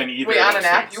never been either. Wait, of on those an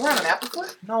app? things. You were on an app before?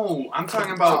 No, I'm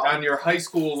talking about Oh. on your high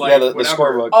school, like Yeah, the whatever.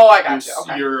 scorebook. Oh, I Your, got you.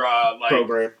 Okay. your like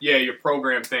Program. yeah, your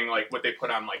program thing, like what they put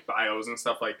on like bios and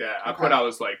stuff like that. I Okay. put I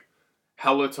was like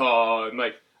hella tall and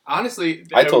like honestly,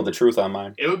 I told the truth on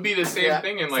mine. it would be the same Yeah,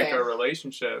 thing in like same. a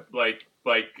relationship, like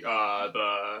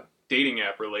the dating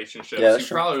app relationships. Yeah, You that's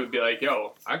true. probably would be like,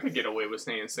 yo, I could get away with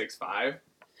saying 6'5".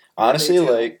 Honestly, They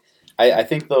do. like I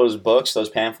think those books, those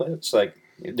pamphlets, like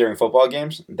during football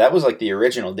games, that was like the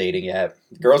original dating app.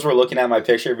 Girls were looking at my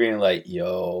picture, being like,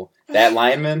 "Yo, that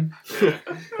lineman." We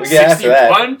get after 60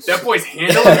 that, punt? That boy's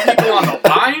handling people on the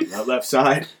line. My left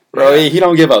side. bro. He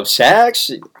don't give up sacks.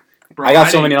 Bro, I got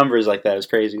so didn't- many numbers like that. It's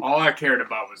crazy. All I cared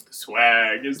about was the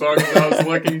swag. As long as I was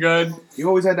looking good, You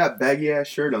always had that baggy ass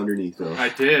shirt underneath though. I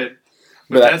did.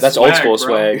 But that's old school bro.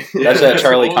 swag. Yeah, That's that That's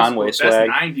Charlie old Conway school. swag.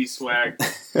 That's 90s swag.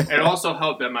 It also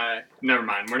helped that never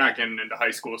mind, we're not getting into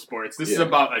high school sports. This is Yeah.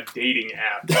 about a dating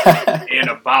app and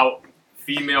about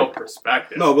female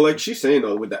perspective. No, but like she's saying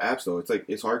though, with the apps though, it's like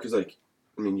it's hard because like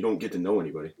I mean you don't get to know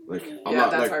anybody. Like I'm yeah,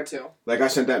 not that's like hard too. like I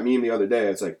sent that meme the other day.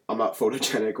 It's like I'm not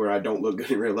photogenic or I don't look good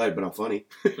in real life, but I'm funny.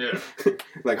 Yeah.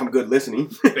 Like I'm good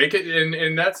listening. They could,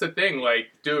 and that's the thing, like,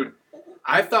 dude,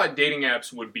 I thought dating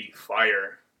apps would be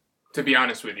fire, to be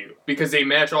honest with you, because they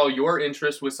match all your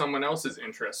interests with someone else's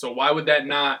interests. So why would that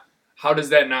not? How does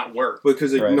that not work?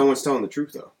 Because like, Right. no one's telling the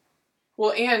truth though.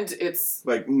 Well, and it's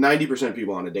Like 90% of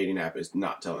people on a dating app is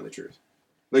not telling the truth.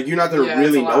 Like you're not gonna Yeah, it's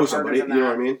really a lot know harder somebody. You than know that.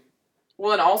 what I mean?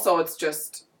 well, and also it's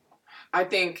just, I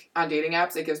think on dating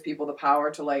apps it gives people the power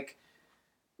to like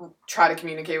try to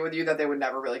communicate with you that they would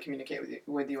never really communicate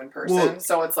with you in person. Well-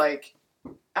 So it's like,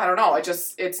 I don't know.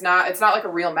 It's not like a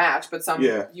real match, but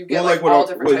Yeah. you get Well, like, like what, all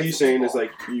different what types he's of saying people. is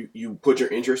like you put your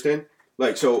interest in.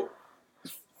 Like so,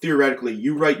 theoretically,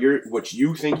 you write what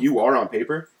you think you are on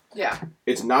paper. Yeah.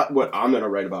 It's not what I'm gonna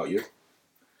write about you.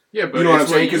 Yeah, but You know what I'm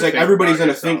it's saying? you Because like think everybody's about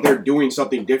gonna think yourself. they're doing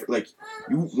something different. Like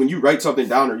when you write something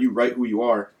down or you write who you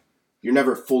are, you're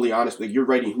never fully honest. Like you're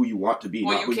writing who you want to be,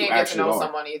 Well, not you who you can't get to actually know are.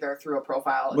 someone either through a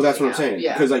profile. But that's what I'm dating app. saying.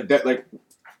 Yeah. Because like that, like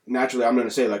naturally, I'm gonna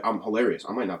say like I'm hilarious.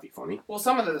 I might not be funny. Well,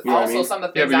 some of the You know what I also mean? some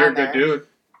of the Yeah, things but you're a on good there. dude.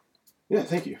 Yeah,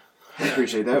 thank you. I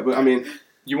appreciate that. But I mean,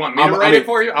 You want me to write I mean, it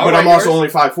for you? but I'm also only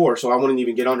 5'4", so I wouldn't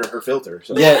even get under her filter.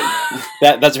 So. Yeah,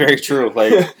 that's very true.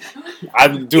 Like,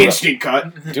 dude, Instant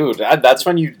cut.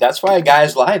 that's why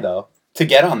guys lie though, to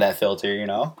get on that filter, you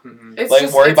know. Mm-hmm. It's Like,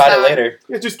 just, worry it's about it not- later.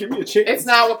 Yeah, just give me a chance. It's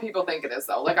not what people think it is,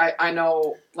 though. Like, I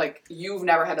know, like, you've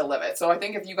never had to live it. So I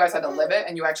think if you guys had to live it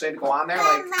and you actually had to go on there,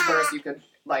 like, first you could,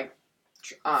 like,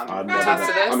 I've never attest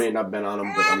to been, this. I mean, I've been on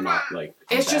them, but I'm not like.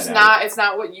 I'm It's bad just at not. It's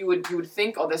not what you would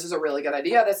think. Oh, this is a really good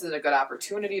idea. This is a good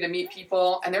opportunity to meet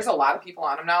people. And there's a lot of people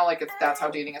on them now. Like that's how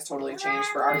dating has totally changed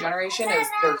for our generation. Is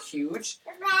they're huge,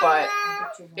 but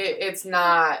it's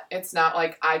not. It's not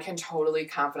like I can totally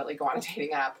confidently go on a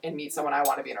dating app and meet someone I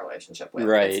want to be in a relationship with.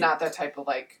 Right. It's not that type of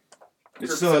like. It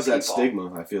groups still of has that people.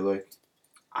 stigma. I feel like.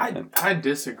 I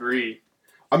disagree.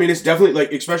 I mean, it's definitely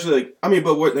like, especially like, I mean,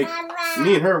 but what like,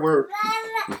 me and her,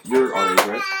 you're our age,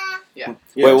 right? Yeah.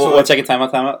 Yeah. Wait, so, one second, time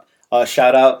out.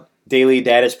 Shout out Daily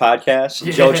Daddish Podcast.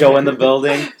 Yeah. JoJo in the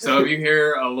building. So if you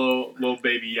hear a little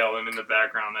baby yelling in the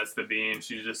background, that's the bean.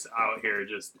 She's just out here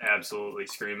just absolutely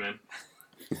screaming.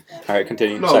 All right,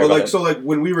 continue. No, Sorry, but go like, ahead. so like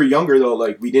when we were younger though,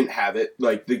 like we didn't have it.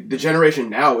 Like the generation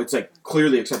now, it's like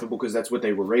clearly acceptable because that's what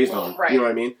they were raised on. Right. You know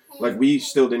what I mean? Like we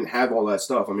still didn't have all that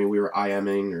stuff. I mean, we were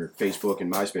IMing or Facebook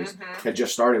and MySpace Mhm. had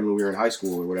just started when we were in high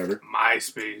school or whatever.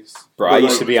 MySpace. Bro, but I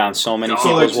used like- to be on so many So,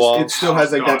 So like, people's walls. it still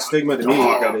has like that stigma to me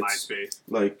Dog that on it's MySpace.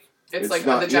 like It's It's like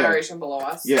not- the generation below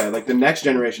us. yeah, like the next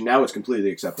generation now it's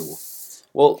completely acceptable.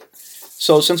 Well,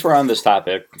 so since we're on this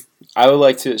topic, I would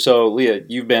like to. So, Leah,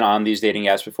 you've been on these dating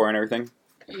apps before and everything.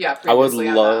 Yeah. I would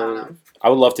Previously love- I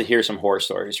would love to hear some horror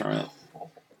stories from it.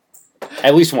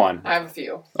 At least one. I have a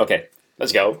few. Okay,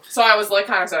 let's go. So I was like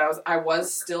Connor said, I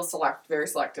was still very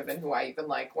selective in who I even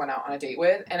like went out on a date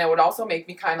with, and it would also make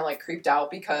me kind of like creeped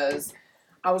out because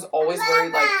I was always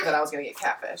worried like that I was gonna get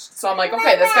catfished. So I'm like,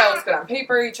 okay, this guy looks good on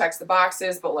paper, he checks the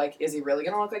boxes, but like, is he really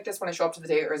gonna look like this when I show up to the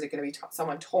date, or is it gonna be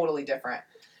someone totally different?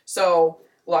 So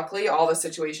luckily, all the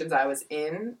situations I was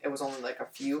in, it was only like a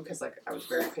few because like I was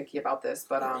very picky about this,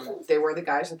 but they were the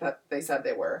guys that they said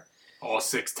they were. All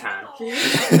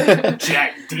 6'10".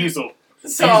 Jack Diesel.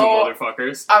 So Diesel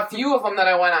motherfuckers. a few of them that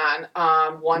I went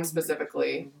on, one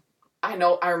specifically, I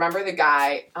remember the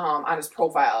guy on his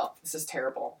profile. This is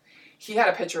terrible. He had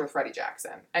a picture with Freddie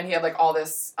Jackson, and he had like all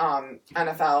this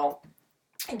NFL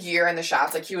gear in the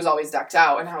shots. Like he was always decked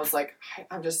out, and I was like,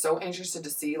 I'm just so interested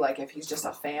to see like if he's just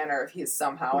a fan or if he's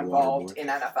somehow The involved Waterboy. in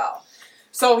NFL.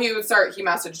 So he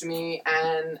messaged me,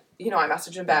 and I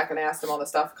messaged him back and asked him all this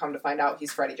stuff. Come to find out,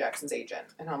 he's Freddie Jackson's agent,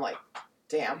 and I'm like,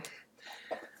 damn.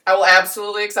 I will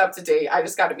absolutely accept a date. I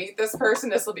just got to meet this person.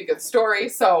 This will be a good story.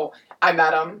 So I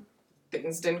met him.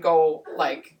 Things didn't go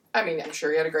like, I mean, I'm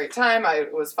sure he had a great time.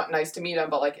 It was nice to meet him,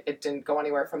 but like it didn't go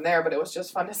anywhere from there. But it was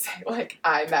just fun to say, like,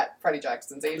 I met Freddie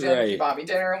Jackson's agent. He Right. bought me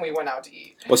dinner and we went out to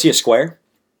eat. Was he a square?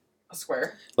 A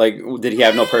square. Like, did he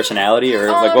have no personality,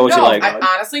 or like, what was no, he like?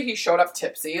 Honestly, he showed up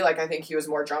tipsy. Like, I think he was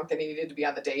more drunk than he needed to be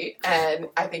on the date. And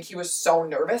I think he was so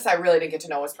nervous. I really didn't get to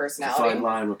know his It's a personality. fine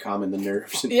line with calming the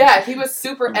nerves. Yeah, he was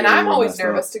super, and Very I'm always messed up.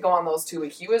 nervous to go on those too.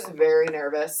 He was very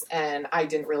nervous, and I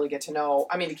didn't really get to know.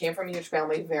 I mean, he came from a huge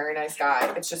family, very nice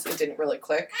guy. It's just it didn't really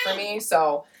click for me.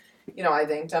 So, I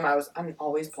thanked him. I'm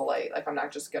always polite. Like I'm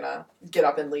not just gonna get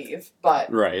up and leave.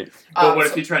 But Right. But what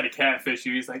so- if he tried to catfish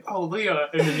you? He's like, oh, Leah.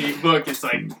 And then you look, it's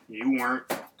like, you weren't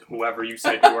whoever you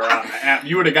said you were on the app.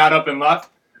 You would have got up and left?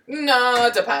 No,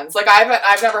 it depends. Like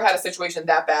I've never had a situation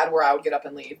that bad where I would get up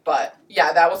and leave. But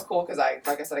yeah, that was cool because like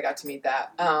I said, I got to meet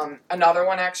that. Another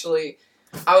one actually,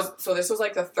 this was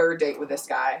like the third date with this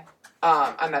guy.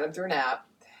 I met him through an app,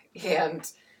 and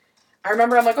I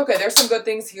remember I'm like, okay, there's some good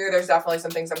things here. There's definitely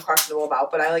some things I'm questionable about,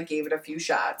 but I like gave it a few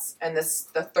shots. And the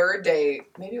third day,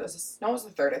 it was the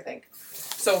third, I think.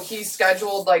 So he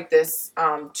scheduled like this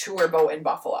tour boat in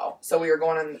Buffalo. So we were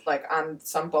going on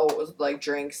some boat with like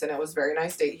drinks, and it was a very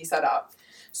nice date he set up.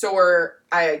 So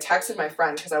I texted my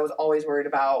friend because I was always worried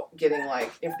about getting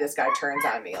like if this guy turns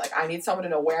on me. Like I need someone to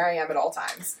know where I am at all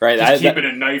times. Right. Just keeping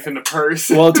a knife in the purse.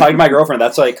 Well, talking to my girlfriend,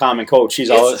 that's like common code. Her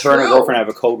and her true. girlfriend have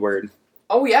a code word.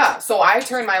 Oh yeah. So I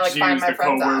turned my she find used my the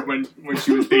friends code on. word when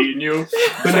she was dating you.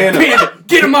 Banana. Bandit,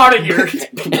 get him out of here.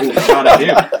 Shot at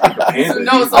him.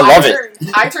 Panda. So I love it.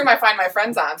 I turned my find my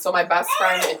friends on. So my best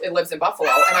friend it lives in Buffalo,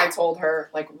 and I told her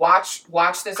like watch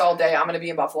this all day. I'm gonna be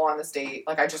in Buffalo on this date.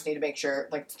 Like I just need to make sure.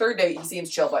 Like third date, he seems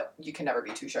chill, but you can never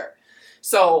be too sure.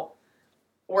 So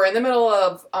we're in the middle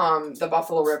of the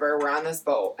Buffalo River. We're on this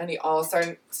boat, and he all of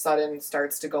a sudden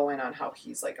starts to go in on how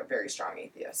he's like a very strong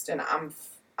atheist. And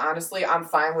honestly, I'm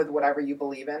fine with whatever you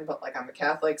believe in, but like I'm a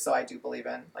Catholic, so I do believe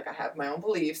in, like I have my own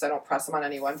beliefs. I don't press them on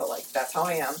anyone, but like that's how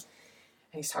I am.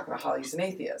 And he's talking about how he's an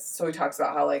atheist. So he talks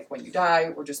about how, like, when you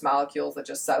die, we're just molecules that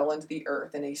just settle into the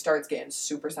earth. And he starts getting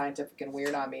super scientific and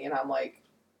weird on me. And I'm like,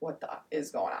 what the is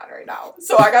going on right now?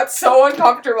 So I got so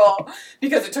uncomfortable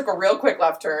because it took a real quick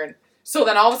left turn. So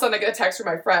then all of a sudden I get a text from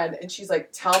my friend. And she's like,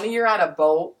 tell me you're on a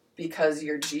boat because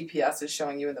your GPS is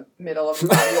showing you in the middle of a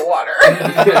body of water.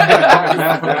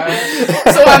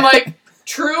 So I'm like,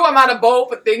 true, I'm on a boat,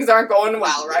 but things aren't going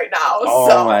well right now.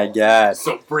 Oh my god.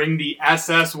 So bring the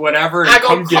SS whatever and I go,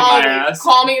 come get my call me, ass.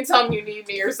 call me and tell me you need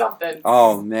me or something.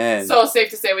 Oh man. So safe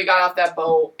to say we got off that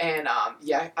boat, and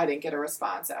yeah, I didn't get a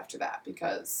response after that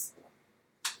because,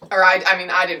 or I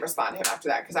didn't respond to him after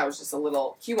that because I was just a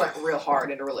little. He went real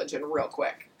hard into religion real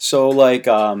quick. So like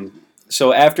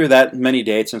so after that many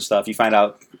dates and stuff, you find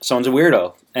out someone's a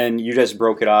weirdo, and you just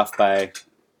broke it off by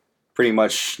pretty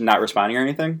much not responding or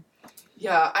anything.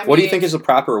 Yeah, I mean, What do you think is the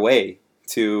proper way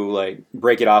to like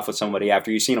break it off with somebody after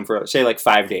you've seen them for say like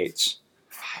 5 dates?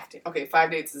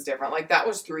 5 dates is different. Like that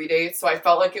was 3 dates, so I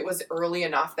felt like it was early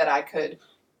enough that I could.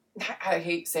 I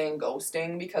hate saying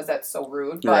ghosting because that's so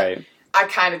rude, but Right. I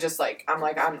kind of just like I'm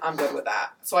good with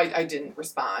that, so I didn't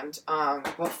respond.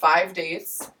 But 5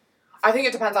 dates, I think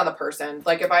it depends on the person.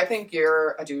 Like if I think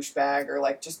you're a douchebag or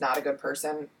like just not a good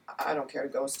person, I don't care to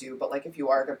ghost you. But like if you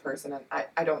are a good person, and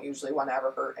I don't usually want to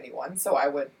ever hurt anyone, so I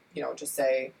would just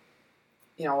say,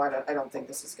 I don't think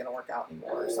this is gonna work out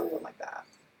anymore or something like that.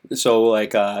 So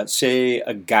like say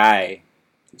a guy,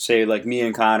 say like me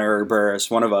and Connor or Burris,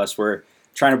 one of us, were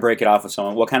trying to break it off with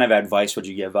someone. What kind of advice would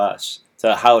you give us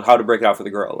to how to break it off with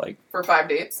a girl? Like For 5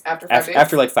 dates, after 5 dates?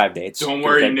 after like 5 dates. Don't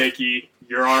worry, Nikki.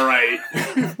 You're all right.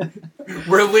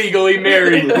 We're legally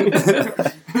married.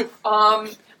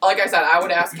 Like I said, I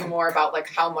would ask you more about like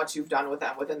how much you've done with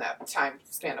them within that time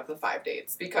span of the 5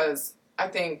 dates, because I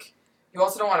think you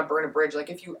also don't want to burn a bridge. Like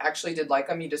if you actually did like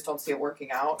them, you just don't see it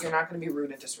working out, you're not going to be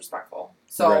rude and disrespectful.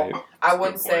 So Right. I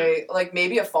wouldn't say like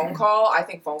maybe a phone call. I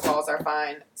think phone calls are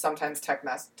fine. Sometimes text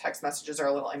messages are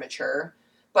a little immature,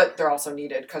 but they're also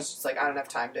needed because it's like I don't have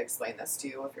time to explain this to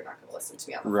you if you're not going to listen to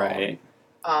me on the phone. Right.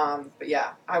 But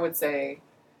yeah, I would say,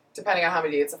 depending on how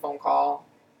many dates, a phone call.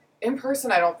 In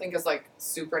person, I don't think is like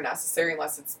super necessary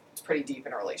unless it's pretty deep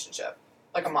in a relationship,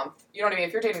 like a month. You know what I mean?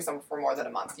 If you're dating someone for more than a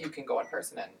month, you can go in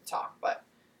person and talk. But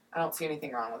I don't see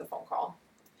anything wrong with a phone call.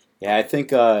 Yeah, I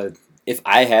think if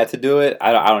I had to do it,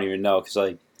 I don't even know because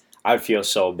like I would feel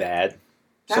so bad.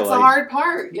 That's so, the like, hard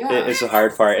part. Yeah, It's the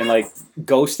hard part, and like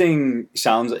ghosting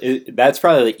that's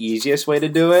probably the easiest way to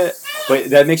do it,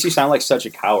 but that makes you sound like such a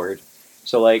coward.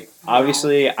 So like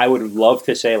obviously I would love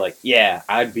to say like yeah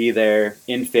I'd be there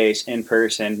in face in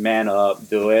person, man up,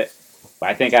 do it, but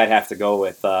I think I'd have to go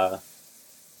with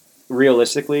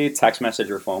realistically text message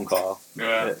or phone call.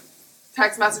 Yeah.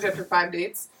 Text message after 5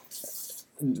 dates.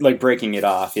 Like breaking it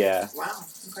off, yeah. Wow.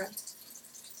 Okay.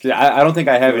 'Cause I don't think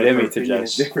I have it in me to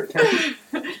It's just. different.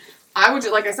 I would,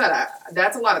 like I said,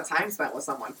 that's a lot of time spent with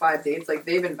someone. 5 dates, like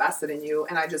they've invested in you,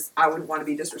 and I wouldn't want to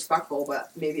be disrespectful, but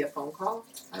maybe a phone call.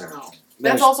 I don't know.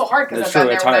 That's also hard because I've that's been true,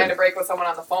 there it's when I hard. had to break with someone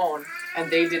on the phone,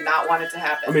 and they did not want it to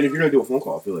happen. I mean, if you're gonna do a phone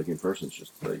call, I feel like in person, it's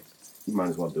just like you might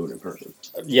as well do it in person.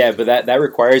 Yeah, but that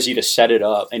requires you to set it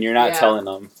up, and you're not Yeah. telling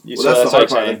them. Well, So that's the what hard I'm part.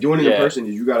 saying. Like doing it in Yeah. person,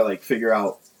 you gotta like figure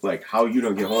out like how you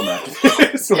don't get home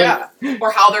after. So, like, yeah,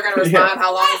 or how they're going to respond. Yeah.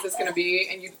 How long is this going to be?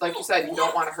 And you, like you said, you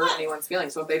don't want to hurt anyone's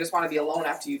feelings. So if they just want to be alone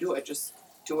after you do it, just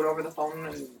do it over the phone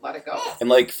and let it go. And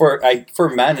like for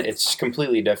men, it's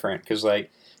completely different because like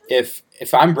if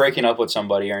I'm breaking up with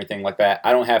somebody or anything like that,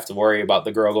 I don't have to worry about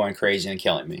the girl going crazy and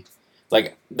killing me.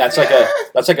 Like that's like a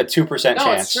 2% No,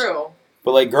 chance. it's true.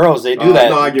 But like girls, they do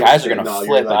that. No, I get what Guys are you're gonna saying. No,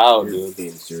 flip you're, like, out, you're dude.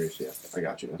 being serious, yeah. I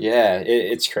got you. Yeah,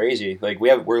 it's crazy. Like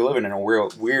we're living in a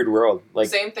weird world. Like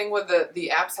Same thing with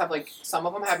the apps have like some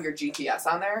of them have your GPS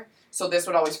on there. So this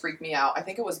would always freak me out. I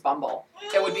think it was Bumble.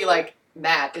 It would be like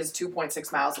Matt is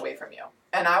 2.6 miles away from you,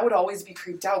 and I would always be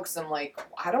creeped out because I'm like,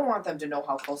 I don't want them to know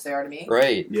how close they are to me.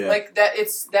 right. Yeah. Like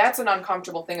that's an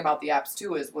uncomfortable thing about the apps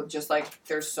too, is with just like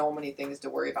there's so many things to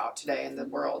worry about today in the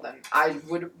world, and I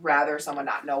would rather someone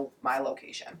not know my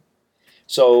location.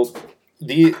 So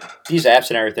these apps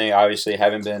and everything obviously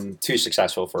haven't been too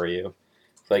successful for you.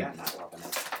 Like I'm not loving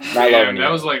it. not Damn, loving that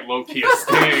it. was like low key a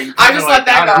sting. I just let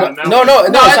that go. No, No, it's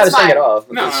not a it's sting fine. at all.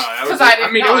 No, that was. 'Cause I didn't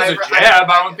I mean, know. it was a jab.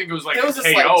 I don't think it was like It was a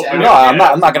a slight KO. jab. but No,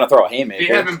 yeah. I'm not gonna throw a haymaker.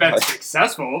 They haven't been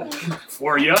successful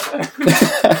for you.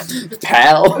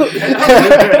 Pal.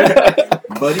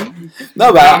 buddy.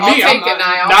 No, but I'll take it,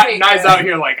 Nye, I'll take Nye's it. out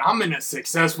here like, I'm in a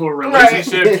successful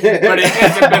relationship, but it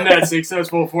hasn't been that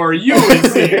successful for you,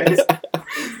 it seems.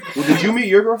 Well, did you meet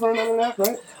your girlfriend on an app,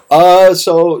 right?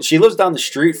 So she lives down the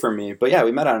street from me. But yeah,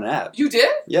 we met on an app. You did?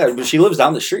 Yeah, but she lives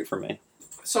down the street from me.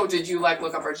 So did you like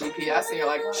look up her GPS and you're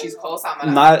like, she's close, I'm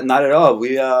gonna... Not at all.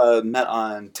 We met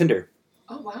on Tinder.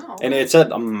 Oh, wow. And it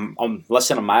said I'm less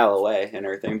than a mile away and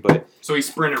everything, but So he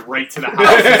sprinted right to the house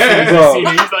as soon as he seen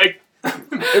it. He's like,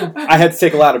 I had to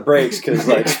take a lot of breaks because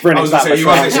like I sprinting's was not gonna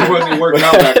my say, strong she suit. wasn't working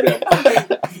out back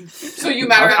then. So you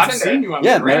met her on I've Tinder? seen you on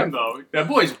Yeah, the gram, man. though. That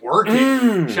boy's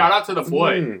working. Shout out to the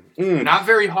boy. Not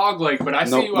very hog-like, but I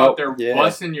see Nope, you out nope, there yeah.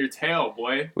 busting your tail,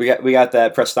 boy. We got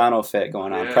that Prestano fit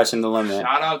going on, Yeah. pressing the limit.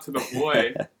 Shout out to the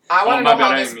boy. I want to my know bad, how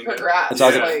I this didn't mean that. progressed. It's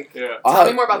all good. Like, Yeah. tell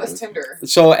me more about this Tinder.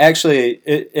 So actually,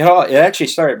 it actually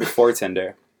started before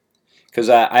Tinder, because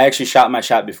I actually shot my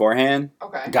shot beforehand,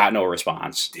 Okay. got no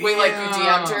response. Wait, like you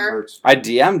DM'd her? Hurts. I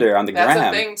DM'd her on the That's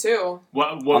gram. a thing too.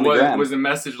 What On the gram. was the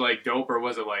message like dope or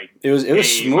was it like It was Hey,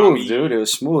 smooth, mommy. dude. It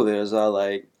was smooth. It was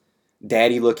like,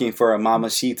 daddy looking for a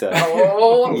mamacita.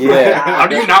 Oh, Yeah. how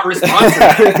do you not respond to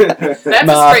that? That's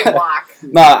Nah. a straight block.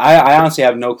 No, I honestly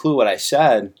have no clue what I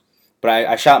said, but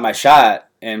I shot my shot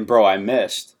and bro, I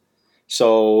missed.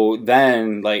 So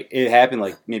then like it happened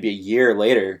like maybe a year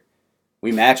later.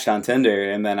 We matched on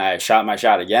Tinder and then I shot my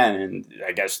shot again and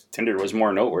I guess Tinder was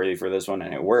more noteworthy for this one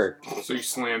and it worked. So you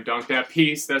slam dunked that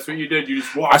piece. That's what you did. You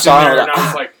just I walked in saw there her and I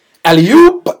was like,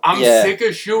 Alley-oop! I'm Yeah. sick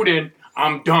of shooting.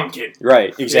 I'm dunking.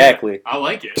 Right, exactly. Yeah, I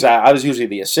like it. Because I was usually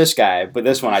the assist guy, but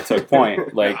this one I took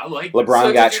point. Like I like LeBron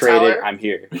So got did you tell traded, her? I'm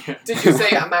here. Did you say,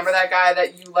 remember that guy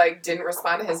that you like didn't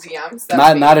respond to his DMs? That's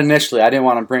Not me. not initially. I didn't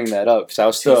want to bring that up because I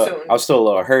was Too still soon. I was still a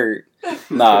little hurt.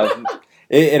 Nah,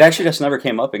 it actually just never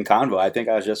came up in convo. I think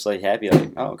I was just like happy,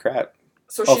 like oh crap,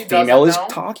 So a she female is doesn't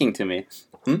know? talking to me.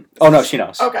 Oh no, she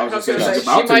knows. Okay, I I was was gonna gonna say, say, she's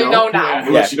about she to might know. know now.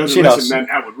 Well, Yeah, if she doesn't she knows. listen, then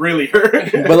that would really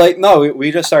hurt. But like no,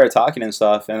 we just started talking and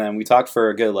stuff, and then we talked for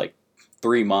a good like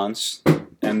 3 months,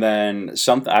 and then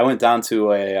I went down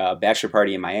to a bachelor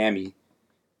party in Miami.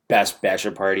 Best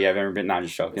bachelor party I've ever been. No, I'm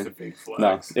just It's a joking. big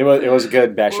No, flex. it was a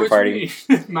good bachelor What party.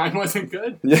 you mean? Mine wasn't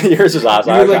good. Yours is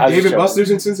awesome. You I were like was just David joking.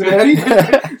 Buster's in Cincinnati?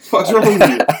 What's wrong with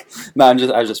you? No,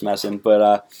 I was just messing.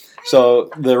 But so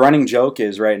the running joke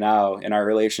is right now in our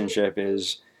relationship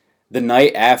is the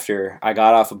night after I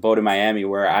got off a boat in Miami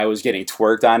where I was getting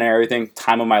twerked on and everything,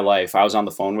 time of my life. I was on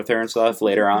the phone with her and stuff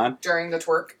later on. During the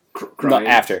twerk. No, Crying.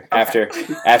 after.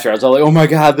 I was all like, oh my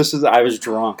God, I was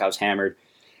drunk. I was hammered.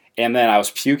 And then I was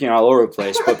puking all over the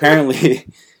place. But apparently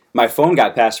my phone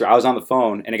got passed around. I was on the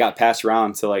phone and it got passed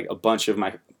around to like a bunch of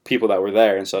my people that were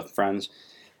there and stuff, friends.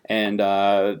 And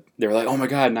they were like, oh my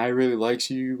God, Nye really likes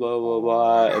you, blah, blah,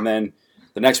 blah. And then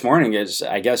the next morning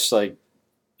I guess like,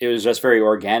 it was just very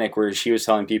organic where she was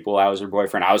telling people I was her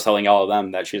boyfriend. I was telling all of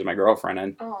them that she was my girlfriend.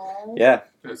 And Oh, yeah,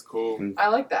 That's cool. I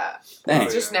like that.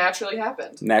 thanks. It just naturally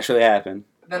happened. Naturally happened.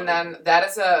 Then that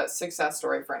is a success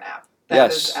story for an app.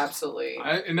 That is Yes. absolutely.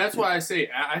 And that's why I say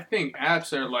I think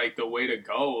apps are like the way to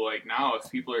go. Like now,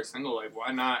 if people are single, like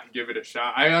why not give it a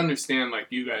shot? I understand, like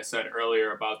you guys said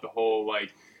earlier about the whole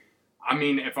like. I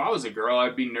mean, if I was a girl,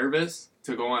 I'd be nervous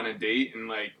to go on a date and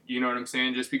like, you know what I'm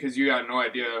saying? Just because you got no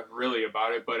idea really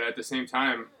about it, but at the same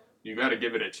time, you got to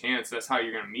give it a chance. That's how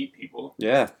you're gonna meet people.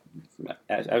 Yeah,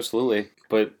 absolutely.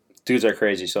 But dudes are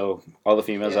crazy, so all the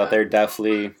females Yeah. out there,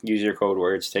 definitely use your code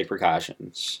words, take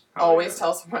precautions. Always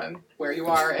tell someone where you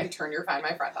are and turn your Find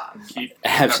My Friend on. Keep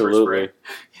Absolutely.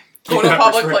 Go to a pepper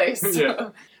public spray. place. Yeah.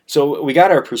 So we got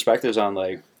our perspectives on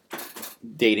like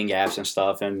dating apps and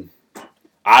stuff, and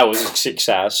I was a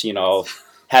success,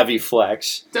 heavy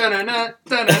flex. Da-na-na,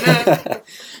 da-na-na.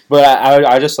 But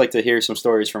I just like to hear some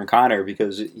stories from Connor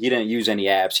because he didn't use any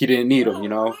apps. He didn't need them,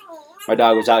 My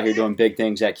dog was out here doing big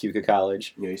things at Cuca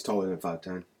College. Yeah, he's taller than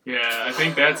 5'10". Yeah, I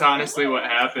think that's honestly what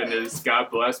happened is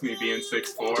God bless me being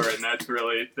 6'4",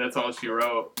 and that's all she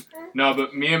wrote. No,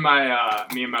 but me and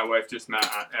my wife just met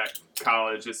at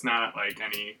college. It's not like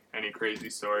any crazy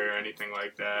story or anything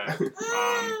like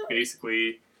that.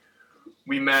 Basically,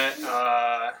 we met.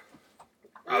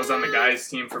 I was on the guys'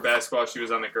 team for basketball. She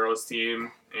was on the girls'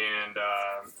 team, and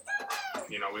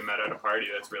we met at a party.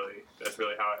 That's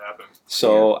really how it happened.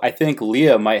 So I think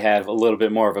Leah might have a little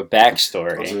bit more of a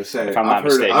backstory. I was gonna say, if I'm not I've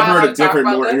heard mistaken. a Wanna talk different,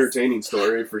 about more this? entertaining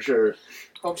story for sure.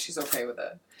 Hope she's okay with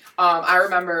it. I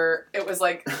remember it was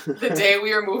like the day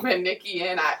we were moving Nikki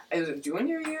in. Is it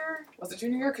junior year? Was it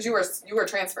junior year? Because you were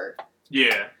transferred.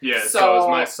 Yeah. So it So- was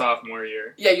my sophomore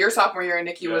year. Yeah, your sophomore year, and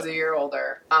Nikki was Yeah. a year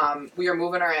older. We were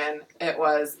moving her in. It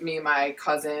was me, my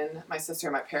cousin, my sister,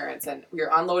 and my parents, and we were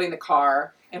unloading the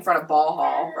car in front of Ball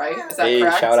Hall, right? Is that Hey,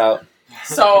 correct? shout out.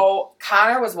 So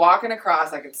Connor was walking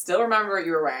across. I can still remember what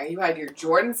you were wearing. You had your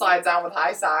Jordan slides on with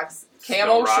high socks, camo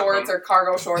Still rock shorts 'em. or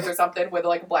cargo shorts or something with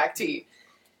like a black tee.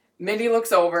 Mindy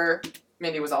looks over.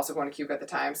 Mindy was also going to Cuba at the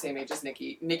time, same age as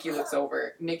Nikki. Nikki looks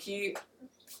over. Nikki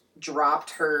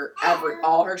dropped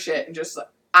all her shit and just like,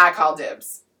 I call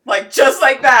dibs. Like, just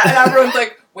like that. And everyone's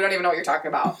like, we don't even know what you're talking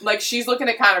about. Like, she's looking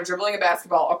at Connor dribbling a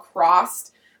basketball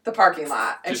across the parking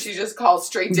lot, and she just calls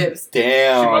straight dibs.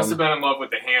 Damn. She must have been in love with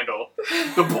the handle.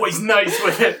 The boy's nice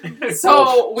with it.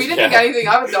 So we didn't think Yeah. anything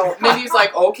of it, though. Mindy's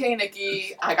like, okay,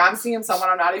 Nikki, like, I'm seeing someone.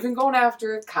 I'm not even going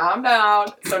after it. Calm down.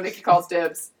 So Nikki calls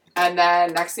dibs. And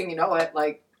then next thing you know it,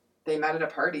 like, they met at a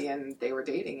party, and they were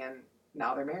dating, and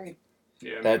now they're married.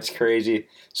 Yeah. That's crazy.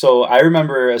 So I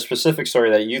remember a specific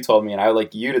story that you told me, and I would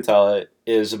like you to tell it,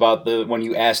 is about when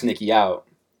you asked Nikki out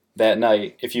that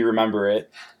night, if you remember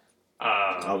it.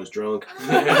 I was drunk.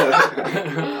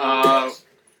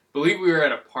 Believe we were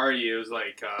at a party. It was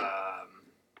like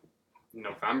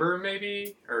November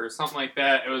maybe or something like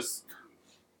that.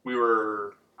 We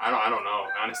were. I don't know.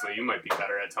 Honestly, you might be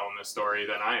better at telling this story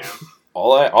than I am.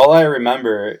 All I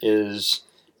remember is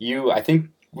you. I think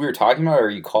we were talking about, it, or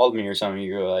you called me or something.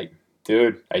 You were like,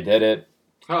 "Dude, I did it."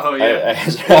 Oh yeah.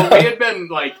 Well, we had been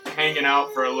like hanging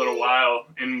out for a little while,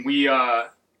 and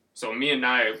so me and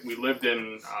Nye, we lived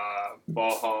in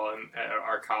Ball Hall at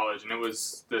our college, and it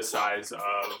was the size of,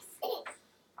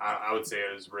 I would say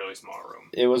it was a really small room.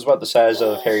 It was about the size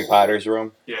of Harry Potter's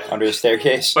room Yeah. under the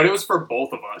staircase. But it was for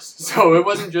both of us, so it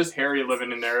wasn't just Harry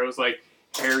living in there. It was like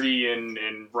Harry and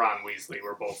Ron Weasley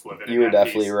were both living in You were that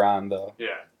definitely piece. Ron, though. Yeah.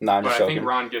 No, I'm But just I think joking.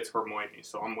 Ron gets Hermione,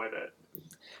 so I'm with it.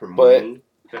 Hermione.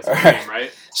 That's his name,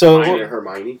 right? So, Mine. Yeah,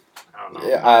 Hermione. I don't know.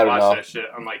 Yeah, I don't Watch know. that shit,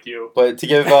 unlike you. but to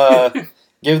give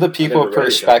the people never read it,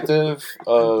 perspective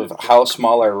of how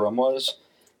small our room was,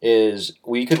 is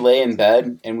we could lay in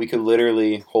bed and we could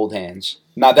literally hold hands.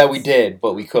 Not that we did,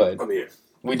 but we could. I mean,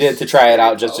 We did to try it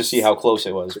out just to see how close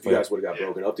it was. if you But guys would have got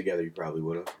broken up together, you probably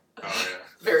would have. Oh, yeah.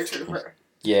 Very true for her.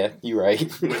 yeah, you're right.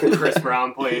 With Chris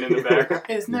Brown playing in the back.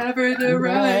 It's never the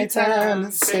right time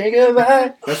to say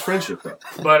goodbye. That's friendship, though.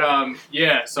 But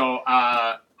yeah, so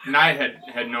and I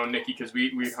had known Nikki because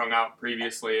we hung out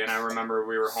previously, and I remember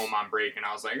we were home on break, and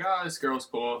I was like, oh, this girl's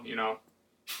cool, you know.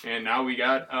 And now we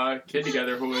got a kid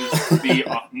together who is the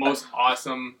most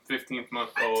awesome 15th month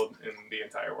old in the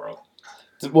entire world.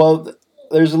 Well,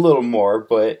 there's a little more,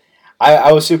 but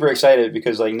I was super excited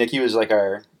because like Nikki was like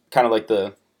our kind of like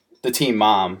the team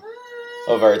mom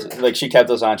of our, like she kept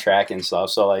us on track and stuff.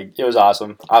 So like it was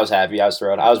awesome. I was happy. I was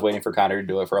thrilled. I was waiting for Connor to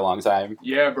do it for a long time.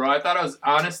 Yeah, bro. I thought I was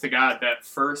honest to God that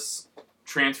first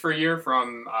transfer year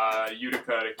from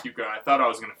Utica to Cuca. I thought I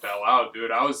was gonna fail out,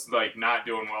 dude. I was like not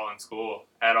doing well in school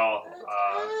at all.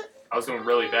 I was doing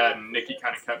really bad, and Nikki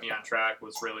kind of kept me on track.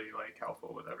 Was really like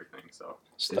helpful with everything. So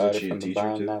Started she a from the teacher,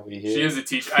 bottom, too? now we here. she is a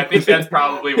teacher. I think that's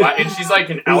probably why. And she's like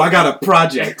an Oh, I got a an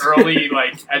project. early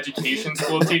like education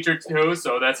school teacher too.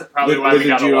 So that's probably why we Did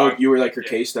got you, along. you were like her Yeah.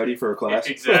 case study for a class.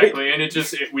 Exactly, and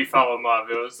we fell in love.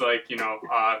 It was like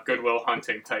Goodwill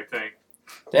Hunting type thing.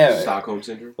 Damn it. Stockholm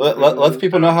syndrome. Let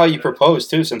people know how you proposed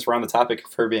too, since we're on the topic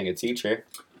of her being a teacher.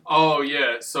 Oh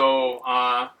yeah, so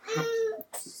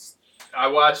I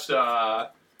watched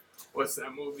what's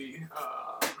that movie?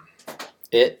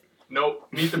 It. Nope,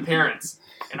 Meet the Parents.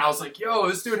 And I was like, yo,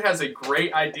 this dude has a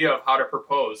great idea of how to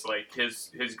propose. Like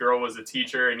his girl was a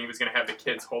teacher, and he was gonna have the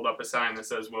kids hold up a sign that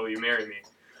says, "Will you marry me?"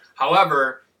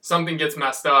 However, something gets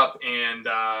messed up, and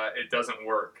it doesn't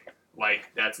work. Like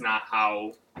that's not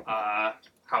how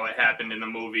it happened in the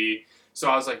movie. So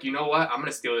I was like, you know what? I'm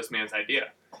gonna steal this man's idea.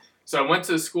 So I went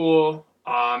to school,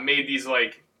 made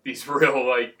these real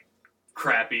like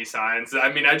crappy signs.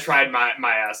 I mean, I tried my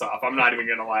ass off. I'm not even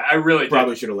gonna lie. I really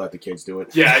Probably did. should have let the kids do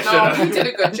it. Yeah, I should No, have. he did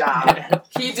a good job.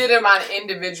 He did them on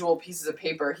individual pieces of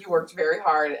paper. He worked very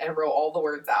hard and wrote all the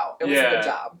words out. It was a Yeah. good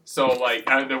job. So like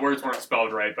the words weren't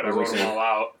spelled right, but I wrote them all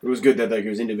out. It was good that like it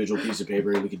was an individual piece of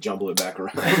paper and we could jumble it back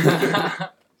around.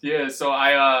 Yeah, so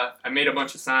I made a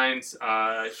bunch of signs.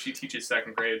 She teaches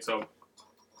second grade, so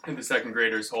the second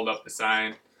graders hold up the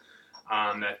sign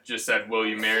that just said, "Will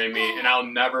you marry me?" And I'll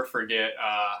never forget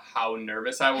how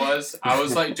nervous I was. I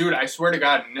was like, dude, I swear to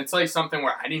God, and it's like something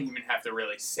where I didn't even have to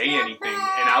really say anything,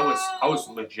 and I was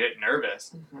legit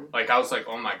nervous. Like I was like,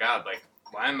 oh my God, like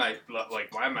why am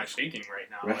I shaking right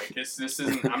now? Right. Like this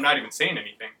isn't. I'm not even saying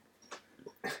anything.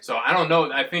 So I don't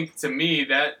know. I think to me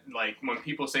that like when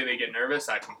people say they get nervous,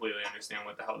 I completely understand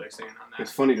what the hell they're saying on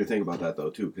It's that. funny to think about that though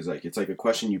too, because like it's like a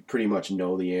question you pretty much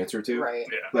know the answer to. Right.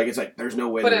 Yeah. Like it's like there's no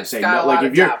way But they're gonna it's say got no. a Like lot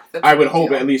if of you're, depth. That's I a would big hope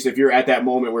deal. at least if you're at that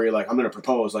moment where you're like, I'm gonna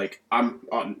propose, like I'm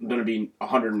gonna be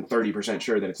 130%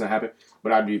 sure that it's not happening,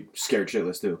 but I'd be scared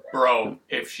shitless too. Bro,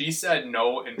 if she said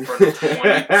no in front of 22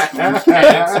 kids,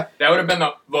 that would have been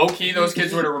the low key. Those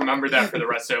kids would have remembered that for the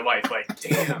rest of their life. Like,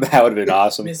 damn, That would have been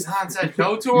awesome. Miss Han said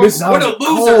no to him. Miss What a Han's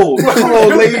loser!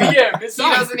 cold lady. Yeah, Miss He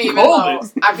Han's doesn't even cold. know.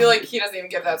 I feel like he doesn't even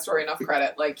give that story enough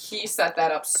credit. Like he set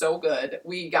that up so good.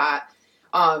 We got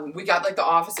like the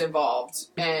office involved,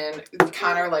 and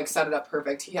Connor like set it up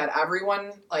perfect. He had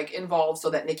everyone like involved so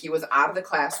that Nikki was out of the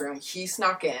classroom. He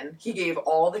snuck in. He gave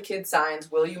all the kids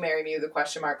signs. Will you marry me? With a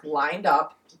question mark lined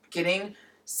up. Getting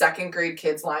second grade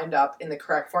kids lined up in the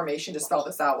correct formation to spell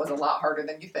this out was a lot harder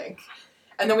than you think.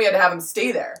 And then we had to have them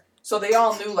stay there. So they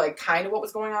all knew like kind of what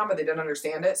was going on, but they didn't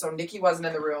understand it. So Nikki wasn't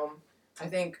in the room. I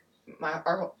think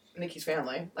Nikki's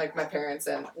family, like my parents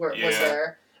was Yeah.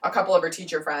 there. A couple of her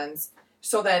teacher friends.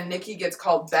 So then Nikki gets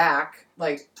called back,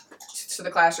 like to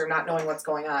the classroom, not knowing what's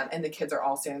going on, and the kids are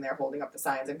all standing there holding up the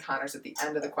signs, and Connor's at the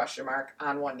end of the question mark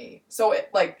on one knee. So it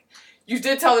like you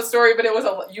did tell the story, but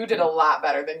you did a lot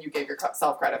better than you gave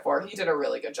yourself credit for. He did a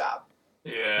really good job.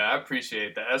 Yeah, I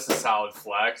appreciate that. That's a solid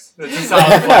flex. That's a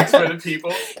solid flex for the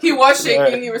people. He was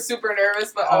shaking. He was super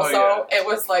nervous, but Oh, also it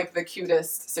was like the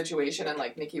cutest situation, and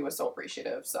like Nikki was so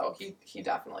appreciative. So he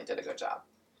definitely did a good job.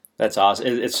 That's awesome.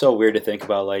 It's so weird to think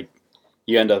about, like,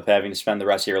 you end up having to spend the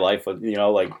rest of your life with,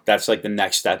 like, that's like the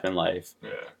next step in life. Yeah.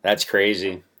 That's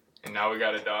crazy. And now we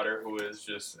got a daughter who is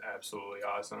just absolutely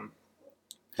awesome.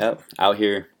 Yep. Out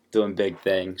here doing big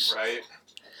things. Right?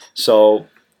 So,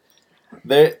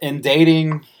 in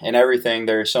dating and everything,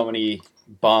 there are so many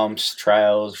bumps,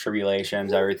 trials,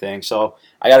 tribulations, everything. So,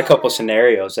 I got a couple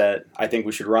scenarios that I think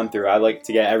we should run through. I'd like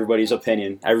to get everybody's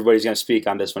opinion. Everybody's going to speak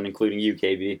on this one, including you,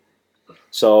 KB.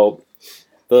 So,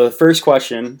 the first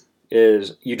question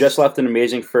is, you just left an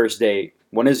amazing first date.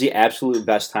 When is the absolute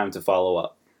best time to follow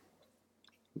up?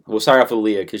 We'll start off with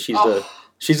Leah because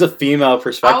she's the female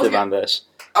perspective on this.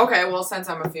 Okay, well, since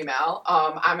I'm a female,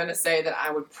 I'm gonna say that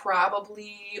I would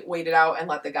probably wait it out and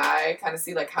let the guy kind of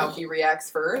see like how he reacts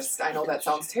first. I know that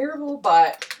sounds terrible,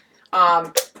 but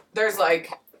there's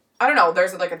like I don't know,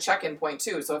 there's like a check-in point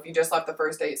too. So if you just left the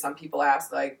first date, some people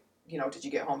ask like, did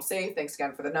you get home safe? Thanks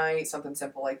again for the night, something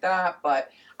simple like that. But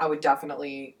I would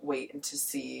definitely wait and to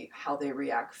see how they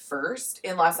react first,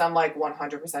 unless I'm like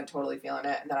 100% totally feeling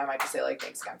it, and then I might just say like,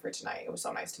 thanks again for tonight. It was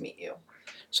so nice to meet you.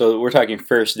 So we're talking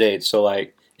first date. So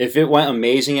like, if it went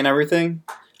amazing and everything,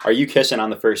 are you kissing on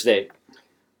the first date?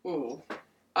 Ooh.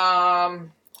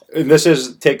 And this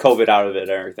is take COVID out of it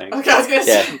and everything. Okay, I was gonna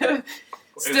say. Is the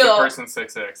Still, person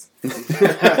 6'6"?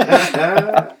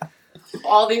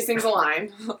 all these things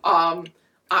align.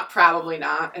 Probably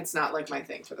not. It's not like my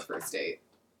thing for the first date.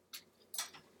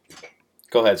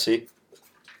 Go ahead, C.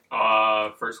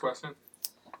 First question.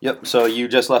 Yep. So you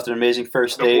just left an amazing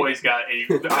first The date. boy's got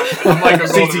I'm like a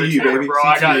golden CTE, retriever, baby. bro.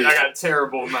 I CTE. got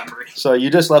terrible memory. So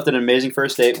you just left an amazing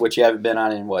first date, which you haven't been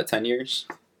on in what, 10 years?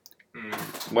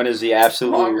 When is the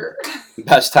absolute Longer.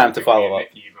 best time to Me follow and up?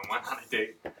 Nikki even went on a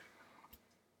date.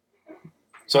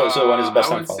 So when is the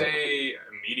best I time to would follow up? say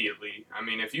immediately. I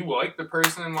mean, if you like the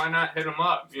person, why not hit them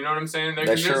up? You know what I'm saying?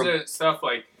 That's true. There's stuff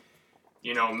like,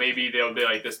 maybe they'll be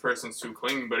like, this person's too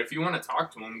clingy. But if you want to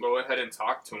talk to them, go ahead and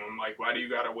talk to them. Like, why do you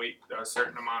gotta wait a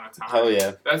certain amount of time? Oh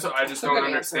yeah. That's what I just That's a don't good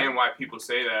understand answer. why people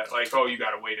say that. Like, oh, you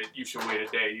gotta wait it. You should wait a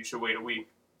day. You should wait a week.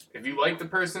 If you like the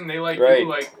person, they like Right. you.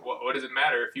 Like, what does it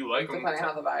matter if you like them? Depending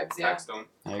on the vibes, yeah. Text them.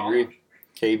 I call agree. them.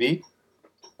 KB?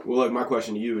 Well, like my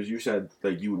question to you is, you said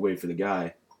like you would wait for the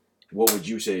guy. What would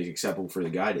you say is acceptable for the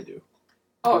guy to do?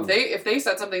 Oh, if they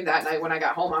said something that night when I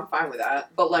got home, I'm fine with that.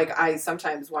 But like, I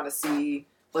sometimes want to see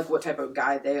like what type of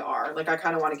guy they are. Like, I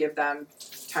kind of want to give them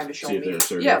time to show See if me. they're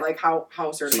assertive. Yeah, like how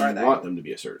assertive So are you they? want them to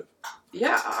be assertive.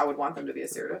 Yeah, I would want them to be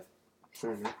assertive.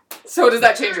 Mm-hmm. So does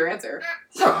that change your answer?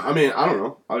 No, I mean I don't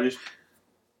know.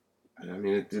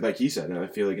 Like he said, I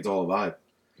feel like it's all a vibe.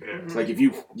 Yeah. Mhm. Like if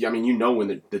you know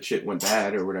when the shit went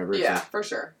bad or whatever. It's Yeah, like, for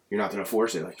sure. you're not gonna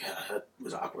force it. Like that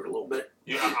was awkward a little bit.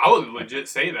 Yeah, I would legit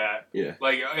say that. Yeah.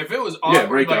 Like, if it was Yeah, awkward,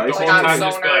 break the like, ice. the Like, whole I'm time, so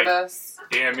just be like, nervous.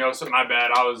 damn, yo, so my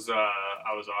bad. I was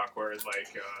awkward.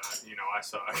 Like, I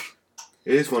suck.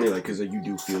 It is funny, like, because you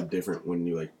do feel different when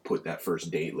you like put that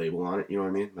first date label on it. You know what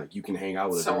I mean? Like you can hang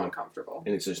out with So everyone, uncomfortable.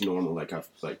 and it's just normal. Like I've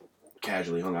like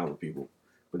casually hung out with people,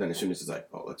 but then as soon as it's like,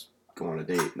 oh, let's go on a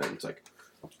date, and then it's like,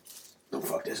 don't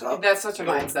fuck this up. That's such a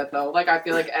mindset, though. Like, I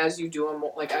feel like as you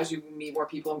do, like as you meet more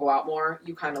people and go out more,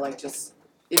 you kind of like just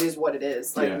it is what it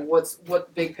is. Like, Yeah.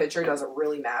 what big picture doesn't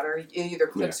really matter. It either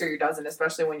clicks or it doesn't,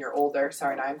 especially when you're older.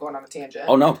 Sorry, now I'm going on a tangent.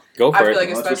 Oh no, go I for feel it. like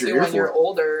Well, that's what especially you're when here you're for.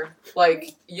 older,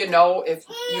 like, you know if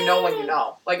you know when you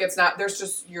know. Like, it's not, there's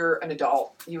just, you're an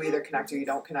adult. You either connect or you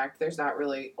don't connect. There's not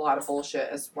really a lot of bullshit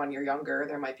as when you're younger.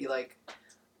 There might be like,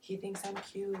 he thinks I'm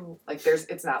cute. Like,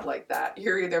 it's not like that.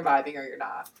 You're either vibing or you're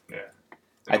not.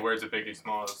 In the words of Biggie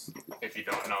Smalls, if you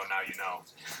don't know, now you know.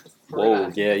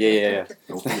 Whoa, yeah.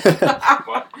 Don't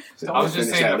What? Don't I was just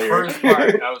finish saying that the lyric. first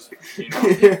part. That was, you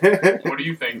know. What do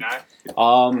you think, Nye?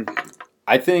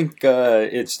 I think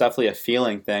it's definitely a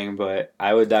feeling thing, but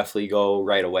I would definitely go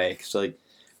right away. Cause like,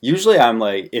 usually I'm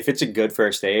like, if it's a good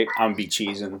first date, I'm gonna be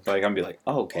cheesing. Like, I'm gonna be like,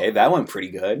 oh, okay, that went pretty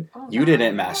good. Oh, You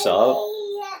didn't mess up,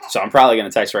 so I'm probably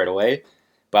gonna text right away.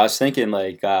 But I was thinking,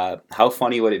 like, how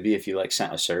funny would it be if you like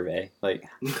sent a survey? Like,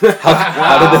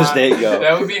 how did this date go?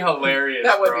 That would be hilarious.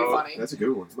 That would bro. be funny. That's a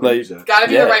good one. Like, Gotta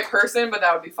be Yeah. the right person, but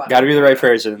that would be funny. Got to be the right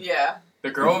person. Yeah.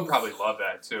 The girl would probably love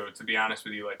that too. To be honest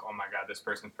with you, like, oh my god, this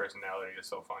person's personality is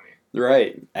so funny.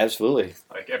 Right, absolutely.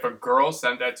 Like, if a girl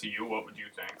sent that to you, what would you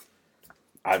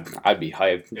think? I'd be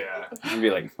hyped. Yeah. I'd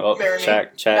be like, oh, Marry me.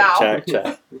 check.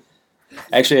 Now.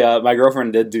 Actually, my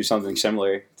girlfriend did do something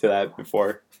similar to that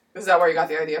before. Is that where you got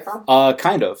the idea from?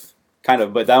 Kind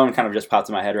of, but that one kind of just popped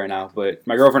in my head right now. But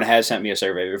my girlfriend has sent me a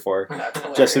survey before, That's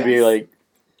hilarious. just to be like,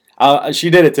 she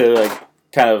did it to like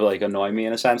kind of like annoy me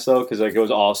in a sense though, because like it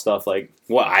was all stuff like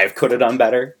what I could have done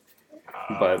better.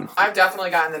 But I've definitely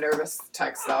gotten the nervous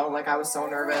text though. Like, I was so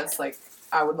nervous. Like,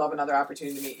 I would love another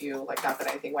opportunity to meet you. Like, not that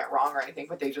anything went wrong or anything,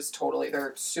 but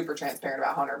they're super transparent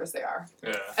about how nervous they are.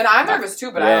 yeah. And I'm nervous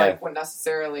too, but Yeah. I like wouldn't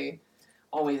necessarily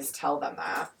always tell them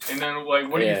that. And then, like,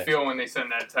 what do you Yeah. feel when they send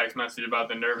that text message about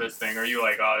the nervous thing? Are you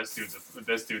like, oh, this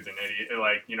dude's an idiot?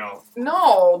 Like, you know.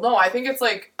 No, I think it's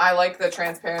like, I like the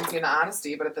transparency and the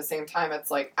honesty, but at the same time,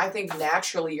 it's like, I think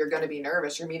naturally you're going to be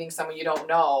nervous. You're meeting someone you don't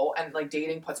know, and like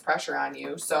dating puts pressure on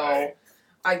you. So Right.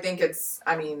 I think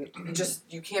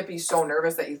you can't be so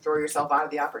nervous that you throw yourself out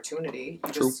of the opportunity.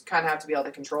 You just kind of have to be able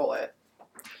to control it.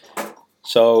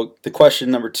 so the question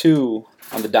number 2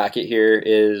 on the docket here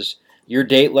is: your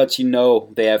date lets you know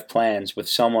they have plans with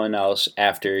someone else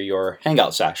after your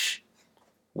hangout sesh.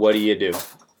 What do you do?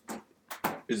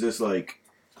 Is this like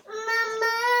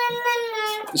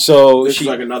So this is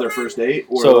like another first date,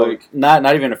 or so like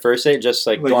not even a first date, just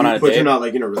like going on a but date. you're not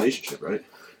like in a relationship, right?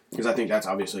 Because I think that's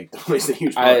obviously always the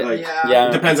huge I- part. Like, Yeah,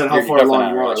 it depends on how you're far definitely along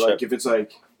not you in a are. Like, relationship. if it's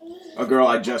like a girl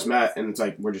I just met and it's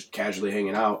like we're just casually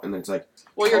hanging out, and it's like,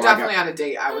 Well, you're Oh, I got- definitely on a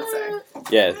date, I would say.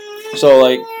 Yeah. So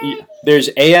like, there's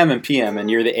AM and PM, and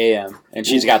you're the AM, and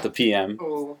she's got the PM.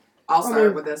 Ooh, I'll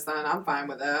start with this then. I'm fine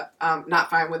with that. Not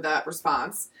fine with that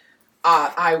response.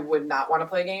 I would not want to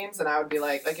play games, and I would be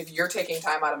like, if you're taking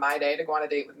time out of my day to go on a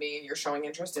date with me and you're showing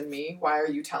interest in me, why are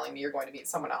you telling me you're going to meet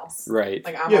someone else? Right.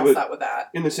 Like, I'm Yeah, all but- set with that.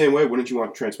 in the same way, wouldn't you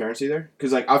want transparency there?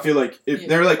 Because like I feel like if Yeah.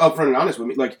 they're like upfront and honest with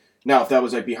me, like now if that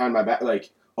was like behind my back, like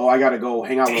oh I gotta go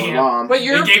hang out with my Damn. mom. But They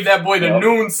you're, gave that boy the Yep.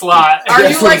 noon slot. are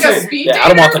That's you what like I'm a saying. speed Yeah, I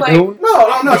don't want dater? the Like, noon. No,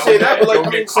 I'm not Go saying that, get- but like go I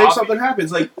mean, get say coffee. something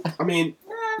happens, like I mean,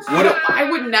 I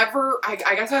would never. I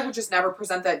guess I would just never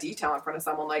present that detail in front of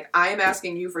someone. Like, I am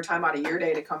asking you for time out of your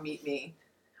day to come meet me.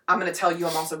 I'm going to tell you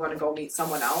I'm also going to go meet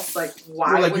someone else. Like,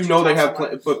 why? well, like would you know they tell have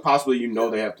someone? but possibly you know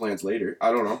they have plans later.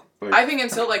 I don't know. Like, I think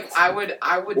until like I would.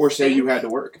 or say think you had to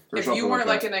work. Or if something you weren't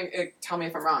like like in a. Tell me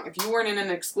if I'm wrong. If you weren't in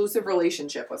an exclusive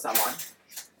relationship with someone,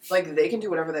 like they can do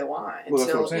whatever they want Well,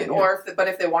 that's until. what I'm saying, Or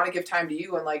if they want to give time to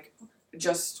you and like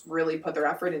just really put their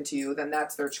effort into you, then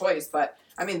that's their choice. But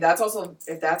I mean, that's also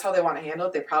if that's how they want to handle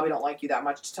it, they probably don't like you that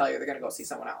much to tell you they're going to go see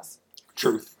someone else.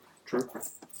 Truth. True.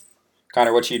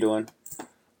 Connor, what you doing?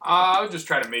 I would just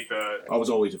try to make the I was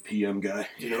always a PM guy,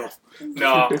 you know.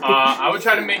 no. I would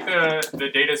try to make the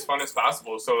date as fun as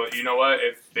possible. So you know what,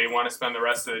 if they want to spend the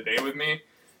rest of the day with me,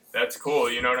 that's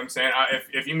cool. You know what I'm saying?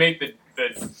 If you make the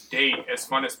date as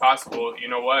fun as possible, you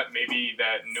know what? Maybe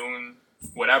that noon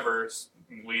whatever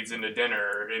leads into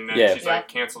dinner, and then Yeah. she's like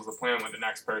cancels the plan with the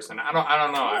next person. I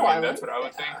don't know. Oh, I I mean, that's like what I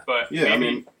would that. think. But Yeah, maybe, I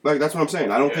mean, like that's what I'm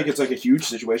saying. I don't Yeah. think it's like a huge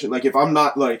situation. Like if I'm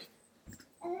not like,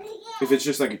 if it's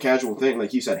just like a casual thing,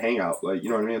 like you said, hangout, like you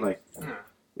know what I mean, like. Yeah.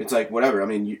 It's like whatever. I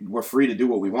mean, we're free to do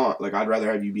what we want. Like I'd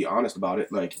rather have you be honest about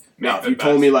it. Like now, if the you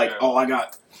told best, me like, yeah. oh, I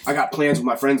got plans with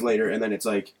my friends later, and then it's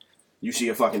like, you see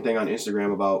a fucking thing on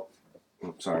Instagram about,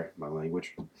 oh, sorry, my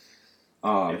language.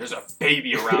 Yeah, there's a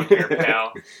baby around here,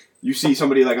 pal. You see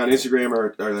somebody like on Instagram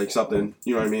or like something,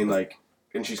 you know what I mean, like,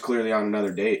 and she's clearly on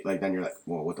another date. Like then you're like,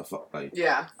 well, what the fuck, like.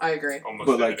 Yeah, I agree. Almost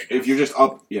But did it like, again. if you're just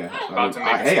up, yeah. About to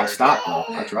make a hey, I swear stopped, jar.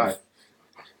 bro. I tried.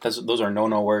 Those are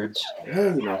no words.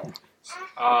 Yeah, you know.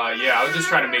 Yeah, I was just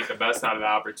trying to make the best out of the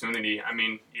opportunity. I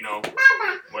mean,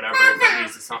 whatever. If it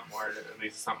leads to something more, it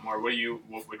leads to something more. What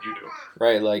would you do?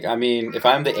 Right, like, I mean, if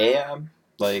I'm the AM,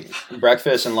 like,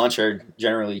 breakfast and lunch are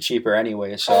generally cheaper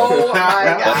anyway, so... Oh my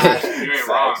gosh. You ain't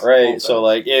wrong. Right, so,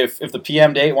 like, if the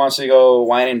PM date wants to go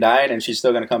wine and dine and she's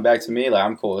still going to come back to me, like,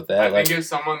 I'm cool with that. I Like, think if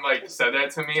someone, like, said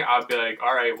that to me, I'd be like,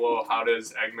 all right, well, how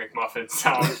does Egg McMuffin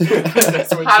sound?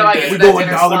 That's what How do I you get We did. that going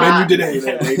dinner dollar slot? menu today,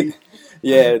 then, lady.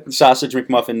 yeah, sausage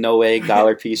McMuffin, no egg,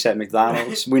 $1 piece at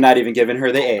McDonald's. We're not even giving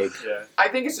her the egg. Yeah. I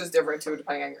think it's just different too,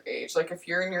 depending on your age. Like, if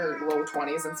you're in your low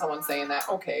 20s and someone's saying that,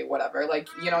 okay, whatever. Like,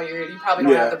 you probably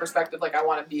don't Yeah. have the perspective, like, I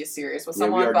want to be serious with Yeah,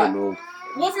 we someone. are But, getting old.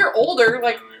 well, if you're older,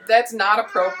 like, that's not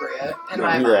appropriate in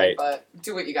my mind. Right. But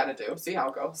do what you got to do. See how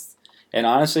it goes. And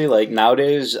honestly, like,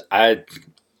 nowadays,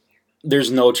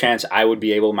 there's no chance I would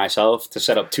be able myself to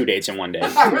set up 2 dates in one day.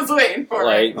 I was waiting for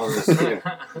Like, it. I was just saying.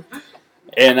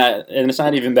 and it's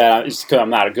not even that it's because I'm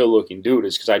not a good-looking dude.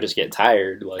 It's because I just get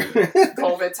tired. Like,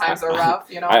 COVID times are rough,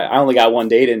 I only got one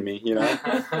date in me,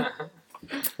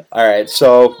 All right,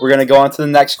 so we're gonna go on to the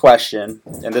next question,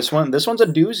 and this one's a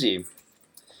doozy.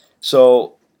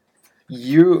 So,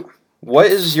 what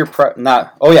is your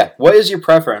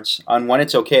preference on when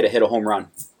it's okay to hit a home run?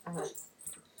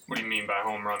 What do you mean by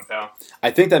home run, pal?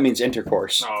 I think that means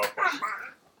intercourse. Oh, okay.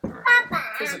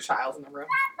 There's a child in the room.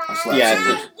 I slapped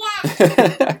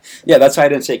Yeah, yeah, that's why I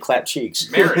didn't say clap cheeks.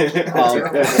 Marriage.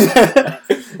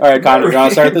 All right, Connor, you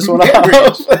want to start this one off?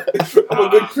 I'm a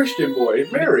good Christian boy.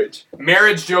 Marriage.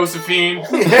 Marriage, Josephine. Oh,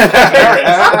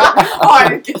 I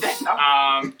didn't get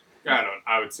that. No.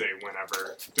 I would say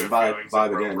whenever the Vibe feeling's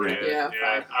again, appropriate. yeah.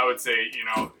 Yeah, I would say,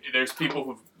 there's people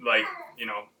who like,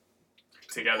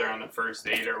 together on the first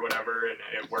date or whatever, and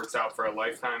it works out for a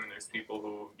lifetime, and there's people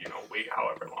who, wait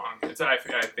however long. I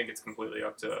think it's completely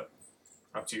up to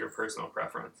your personal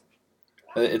preference.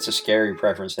 It's a scary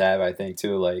preference to have, I think,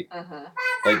 too. Like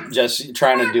Mhm. just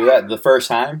trying to do that the first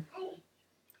time,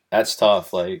 that's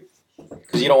tough. Like,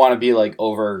 because you don't want to be like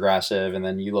over aggressive, and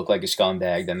then you look like a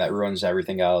scumbag. Then that ruins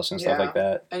everything else and stuff Yeah. like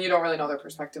that. And you don't really know their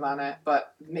perspective on it,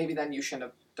 but maybe then you shouldn't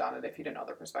have done it if you didn't know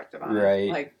their perspective on Right.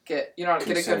 it. Like, get a good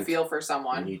Consent. feel for I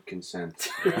someone. need consent.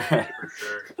 Yeah, for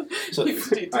sure. So- You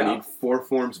detail. I need 4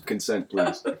 forms of consent,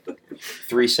 please.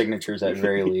 3 signatures at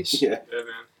very least. Yeah. Yeah,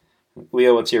 man.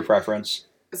 Leo, what's your preference?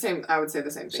 Same. I would say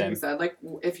the same thing Same. you said. Like,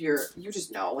 if you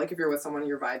just know. Like, if you're with someone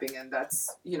you're vibing and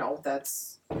that's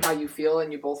how you feel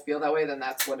and you both feel that way, then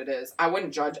that's what it is. I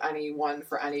wouldn't judge anyone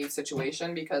for any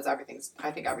situation because I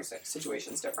think every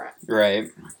situation's different. Right.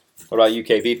 What about you,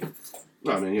 KB?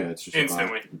 No, I mean, yeah, it's just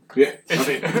Instantly. Yeah.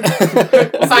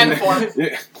 Sign the form.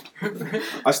 Yeah.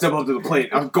 I step up to the plate.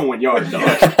 I'm going yard, dog.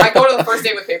 I go to the first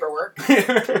date with paperwork.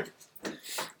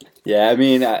 Yeah, I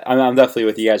mean, I'm definitely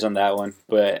with you guys on that one,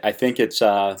 but I think it's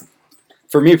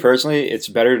for me personally, it's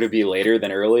better to be later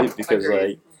than early because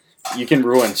Agreed. like you can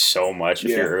ruin so much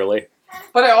if Yeah. you're early.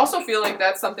 But I also feel like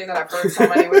that's something that I've heard so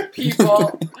many with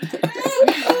people.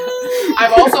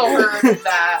 I've also heard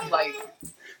that like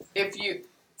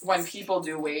when people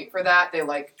do wait for that,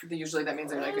 usually that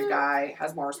means like a guy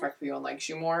has more respect for you and likes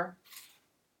you more.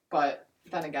 But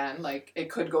then again, like it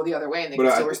could go the other way and they But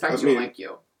can I- still respect I you mean- and like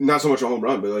you. Not so much a home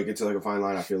run, but like it's like a fine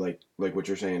line. I feel like what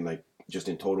you're saying, like just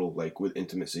in total, like with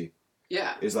intimacy,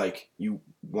 Yeah. is like you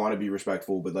want to be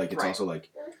respectful, but like it's Right. also like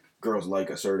girls like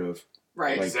assertive.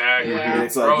 Right. Like, Exactly. Yeah. And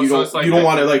it's like Bro, you so don't it's like you don't that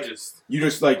want to you're like just- you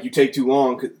just like you take too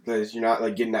long because you're not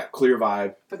like getting that clear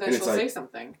vibe. But then and she'll it's say like-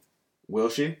 something. Will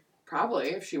she? Probably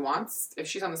if she's on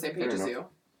the same page Fair as enough. you.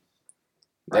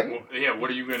 Right. Right? Well, yeah, what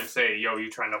are you gonna say? Yo, you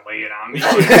trying to lay it on me?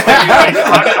 How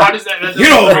does that? That Get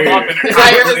doesn't over come here. up in a Is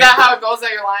conversation. that how it goes? Is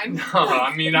that your line? No,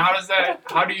 I mean,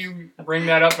 how do you bring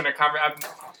that up in a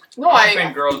conversation? No, I I.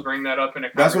 think girls bring that up in a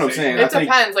conversation. That's what I'm saying. It I think-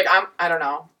 depends. Like I don't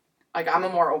know. Like I'm a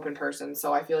more open person,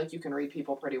 so I feel like you can read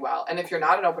people pretty well. And if you're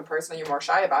not an open person and you're more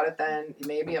shy about it, then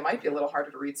maybe it might be a little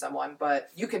harder to read someone. But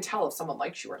you can tell if someone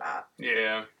likes you or not.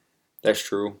 Yeah. That's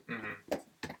true. Mm-hmm.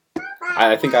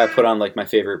 I think I put on like my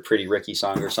favorite Pretty Ricky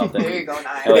song or something. There you go,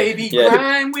 Nye. Like, Baby, yeah.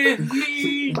 grind with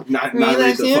me. Not We read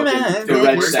like the you, fucking man. the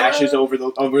red We're sashes over the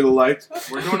lights.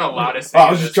 We're doing a lot of Oh, singing.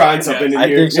 I was just this trying podcast. something in I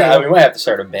here. think so. Yeah. We might have to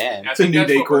start a band. I It's a think new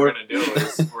that's what we're decor. gonna do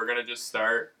is we're gonna just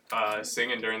start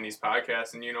singing during these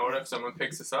podcasts, and you know what? If someone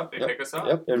picks us up, they Yep. pick us up.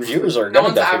 Yep, and viewers are No gonna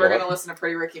one's definitely ever go gonna up. listen to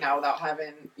Pretty Ricky now without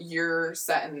having you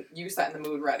setting the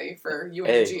mood ready for you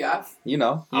and Hey. the GF. You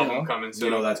know. Album coming soon.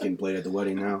 You know that's getting played at the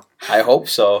wedding now. I hope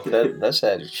so. That's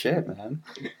that shit, man.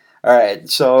 All right,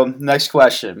 so next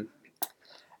question.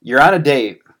 You're on a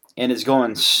date, and it's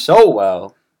going so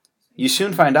well, you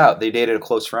soon find out they dated a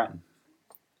close friend.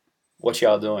 What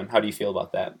y'all doing? How do you feel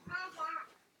about that?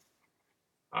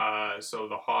 So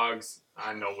the Hogs,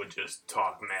 I know, would just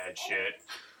talk mad shit.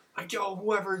 Like, yo,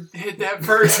 whoever hit that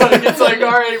first, like, it's like,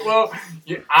 all right, well,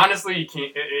 honestly, you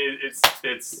can't. It's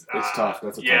tough.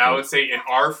 That's a yeah, tough I one. would say in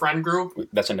our friend group,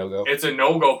 That's a no-go. it's a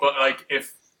no go. But like,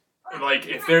 if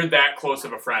they're that close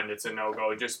of a friend, it's a no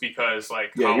go. Just because,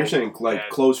 like, Yeah, how you're saying like bad-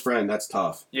 close friend. That's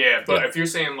tough. Yeah, but Yeah. if you're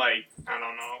saying like, I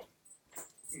don't know,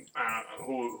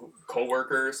 who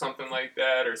coworker or something like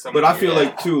that, or something. But I feel Yeah.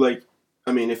 like too, like,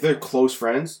 I mean, if they're close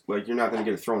friends, like, you're not gonna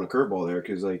get thrown a curveball there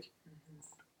because, like,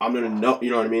 I'm gonna know.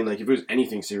 You know what I mean? Like, if it was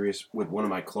anything serious with one of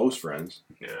my close friends,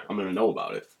 Yeah. I'm gonna know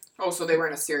about it. Oh, so they were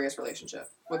in a serious relationship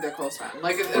with their close friend.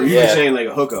 Like, Or you Yeah. were saying like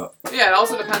a hookup. yeah, it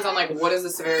also depends on like what is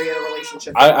the severity of the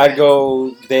relationship. I'd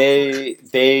go. They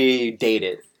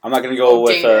dated. I'm not gonna go Oh,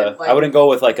 with. dated, like- I wouldn't go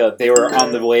with like a. They were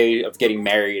on the way of getting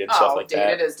married and stuff Oh, like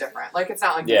dated that. is different. Like, it's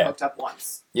not like Yeah. they hooked up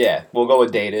once. Yeah, we'll go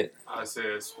with dated. I'd say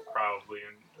it's probably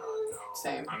no.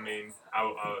 Same. I mean,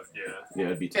 yeah. Yeah,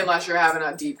 it'd be tough. Unless you're having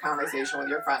a deep conversation with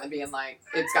your friend and being like,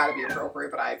 it's got to be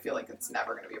appropriate, but I feel like it's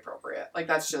never going to be appropriate. Like,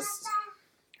 that's just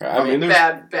I mean,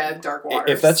 there's- bad dark waters.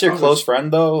 if that's your Oh, close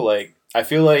friend though, like I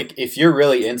feel like if you're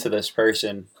really into this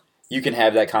person, you can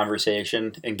have that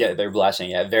conversation and get their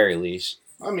blessing at very least.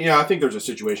 I mean, yeah, I think there's a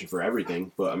situation for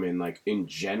everything, but I mean, like, in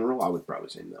general, I would probably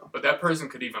say no. But that person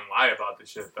could even lie about the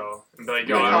shit though, and be like,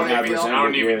 "Yo, Yeah, I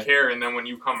don't even, yeah. care." And then when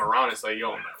you come around, it's like,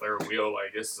 "Yo, I'm the third wheel.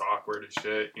 Like, this is awkward as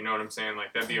shit." You know what I'm saying?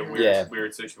 Like, that'd be a weird, Yeah.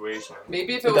 weird situation.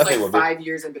 Maybe if It it was definitely like would be. 5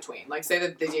 years in between. Like, say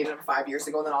that they dated him 5 years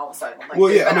ago, then all of a sudden, like, Well,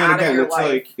 they've yeah, I been mean, out of again, your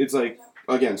it's life. like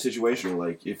again, situational.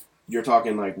 Like, if you're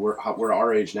talking like we're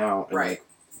our age now, and Right. like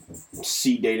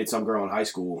C dated some girl in high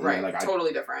school, and Right, then, like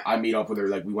totally different. I meet up with her,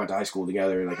 like we went to high school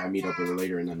together, and like I meet up with her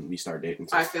later, and then we start dating.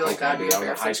 So I feel like okay, that'd be that a was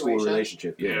fair a high school situation.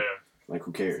 relationship. Yeah. Yeah, Like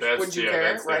who cares? that's Would you care,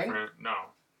 that's right? different. No,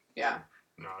 Yeah.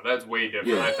 that's way different.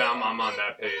 Yeah. I think I'm on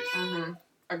that page. Mm-hmm.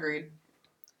 Agreed.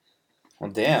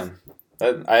 Well, damn,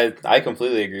 I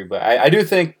completely agree, but I do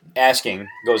think asking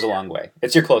goes a long way.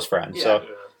 It's your close friend, Yeah. so Yeah.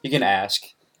 you can ask.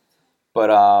 But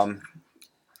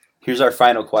here's our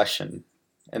final question,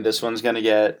 and this one's gonna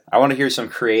get. I want to hear some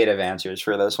creative answers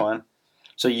for this one.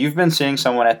 So you've been seeing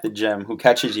someone at the gym who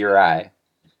catches your eye.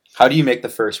 How do you make the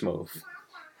first move?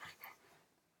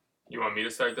 You want me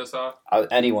to start this off?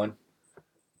 Anyone?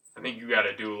 I think you got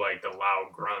to do like the loud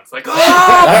grunts, like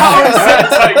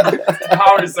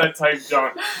power set type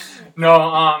jump. No,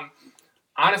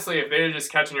 honestly, if they're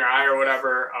just catching your eye or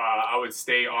whatever, I would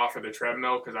stay off of the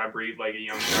treadmill because I breathe like a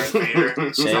young Darth Vader.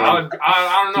 Same. So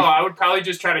I don't know. I would probably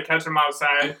just try to catch them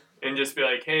outside and just be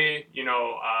like, hey, you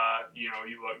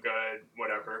look good,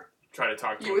 whatever. Try to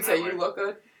talk to You them would say that way. you look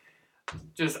good?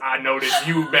 Just I noticed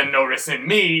you've been noticing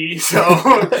me, so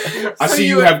I So see you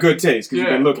you would- have good taste because Yeah.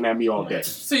 you've been looking at me all day.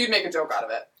 So you'd make a joke out of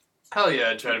it. hell yeah,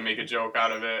 I'd try to make a joke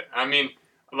out of it. I mean,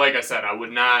 like I said, I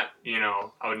would not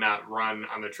run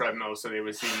on the treadmill so they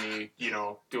would see me,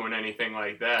 doing anything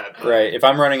like that. But- Right. If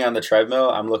I'm running on the treadmill,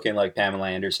 I'm looking like Pamela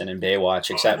Anderson in Baywatch,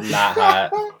 except not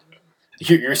hot.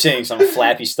 You're seeing some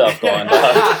flappy stuff going on.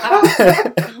 Oh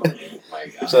my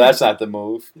god. So that's not the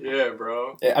move. Yeah,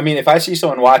 bro. I mean, if I see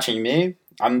someone watching me,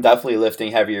 I'm definitely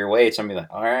lifting heavier weights. I'm be like,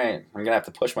 all right, I'm gonna have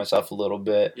to push myself a little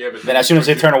bit. Yeah, but Then as soon as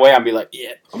they turn away, I'll be like,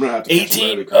 yeah. I'm gonna have to catch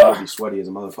 18, because I'm gonna be sweaty as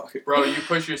a motherfucker. Bro, you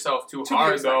push yourself too To be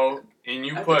hard expected. though, and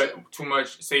you At the put gym. too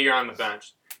much. Say you're on the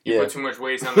bench. You Yeah. put too much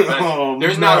weight on the bench. Oh,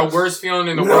 There's no. not a worse feeling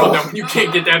in the No. world than when you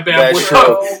can't get that bad That's weight true.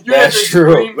 up. You have That's to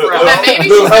true. scream for Look, help. Then maybe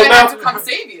Little she's gonna help have to come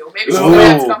save you. Maybe she's Ooh. gonna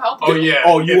have to come help you. Oh yeah.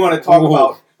 Oh, you want to talk Ooh.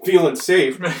 about feeling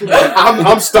safe?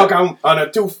 I'm stuck on a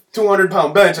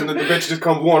 200-pound bench, and then the bitch just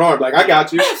comes one arm. Like, I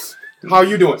got you. How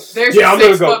you doing? There's Yeah, your I'm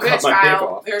gonna 6 go foot cut bitch, my dick Kyle.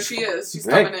 off. There she is. She's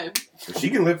Hey. coming in. If she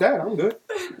can lift that, I'm good.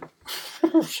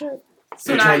 So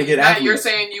They're now, trying to get now you're athletes.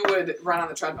 saying you would run on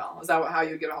the treadmill. Is that how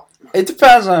you'd get off? It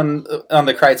depends on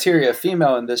the criteria of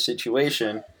female in this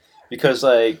situation, because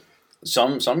like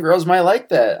some girls might like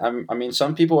that. I mean,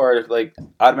 some people are like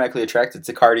automatically attracted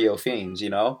to cardio fiends. You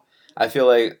know, I feel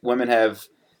like women have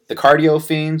the cardio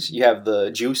fiends. You have the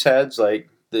juice heads, like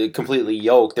the completely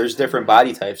yoked. There's different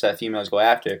body types that females go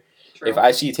after. True. If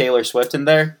I see Taylor Swift in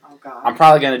there, Oh god. I'm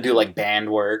probably gonna do like band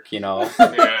work. You know,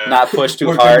 Yeah. not push too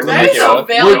Work hard. them to That make is it a look-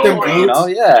 valid Work them point. you know,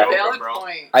 yeah. Valid bro.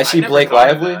 point. I see never Blake thought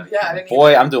of Lively. that. Yeah, I didn't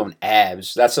Boy, either. I'm doing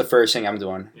abs. That's the first thing I'm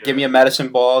doing. Yeah. Give me a medicine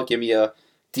ball. Give me a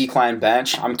decline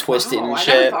bench. I'm twisted Oh, and I never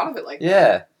shit. thought of it like that.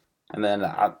 Yeah. And then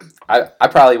I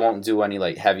probably won't do any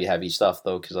like heavy stuff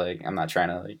though, cause like I'm not trying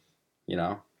to like, you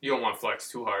know. You don't want to flex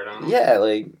too hard on them. Yeah,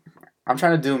 like I'm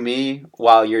trying to do me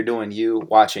while you're doing you,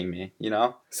 watching me. You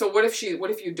know. So what if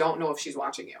you don't know if she's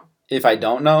watching you? if I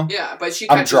don't know, Yeah, but she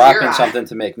I'm catches your dropping eye. something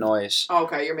to make noise. Oh,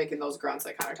 okay, you're making those grunts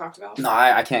like Connor talked about. No,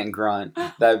 I can't grunt.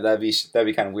 That'd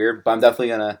be kind of weird. But I'm definitely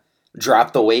gonna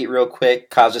drop the weight real quick,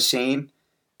 cause a scene,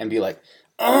 and be like,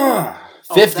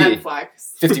 50, then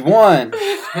flex. 51,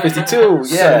 52, yeah.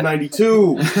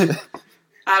 792.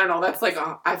 I don't know. That's like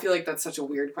I feel like that's such a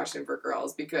weird question for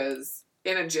girls because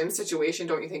in a gym situation,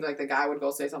 don't you think like the guy would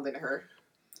go say something to her?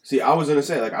 See, I was gonna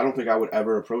say, like, I don't think I would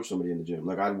ever approach somebody in the gym.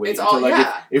 Like, I'd wait It's until, all- like,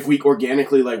 yeah. if we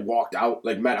organically, like, walked out,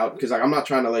 like, met out, because, like, I'm not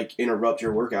trying to, like, interrupt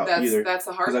your workout either. That's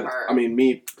the hard 'Cause, like, part. I mean,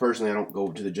 me, personally, I don't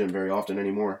go to the gym very often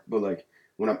anymore, but, like,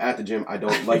 when I'm at the gym, I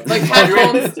don't like Like to-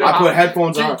 headphones. I put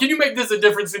headphones on. Can you make this a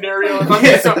different scenario? Yeah.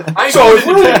 Okay, so I So if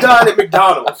we're done at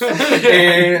McDonald's,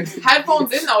 and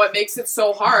Headphones in though, it makes it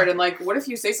so hard. And like, what if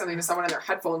you say something to someone and their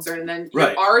headphones are in, and then you're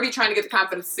Right. already trying to get the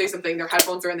confidence to say something, their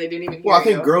headphones are in, they didn't even hear well, I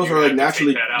think you. girls You are, like, have to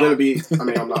naturally take that out. gonna be, I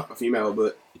mean, I'm not a female,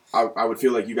 but I would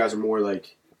feel like you guys are more,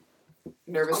 like,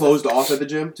 Nervous. closed off at the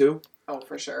gym, too. Oh,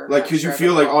 for sure. Like, I'm because you sure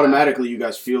feel I've like done all that. automatically you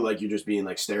guys feel like you're just being,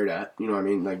 like, stared at. You know what I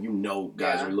mean? Like, you know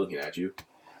guys Yeah. are looking at you.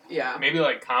 Yeah. maybe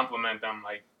like compliment them,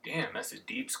 like, damn, that's a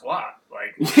deep squat.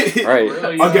 Like, Right.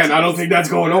 really, Again, I don't think that's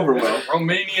going over well.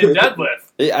 Romanian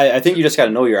deadlift. I think you just got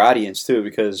to know your audience too,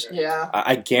 because Yeah.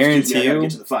 I Excuse guarantee me, I gotta you,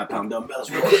 get to the 5-pound dumbbells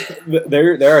real quick.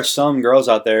 there are some girls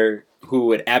out there who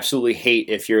would absolutely hate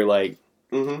if you're like,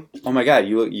 Mm-hmm. oh my god,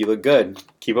 you look good,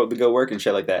 keep up the good work and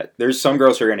shit like that. There's some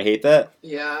girls who are gonna hate that,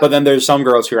 Yeah. but then there's some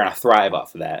girls who are gonna thrive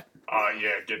off of that. Yeah,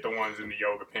 get the ones in the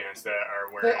yoga pants that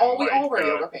are wearing. we all wear like,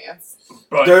 yoga pants.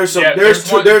 But There's some- yeah, there's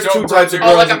two types of Oh,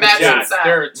 girls like a in the matching gym. Yes, set.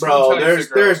 there are two Bro, types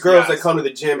there's of girls yes. that come to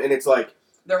the gym and it's like,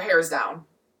 Their hair's down.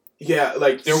 yeah,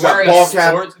 like They're you got wearing ball a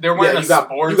cap. sports. They're wearing Yeah, a you got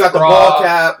sports you got the bra. ball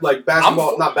cap, like basketball,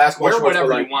 I'm- not basketball wear shorts, but whatever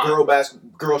like you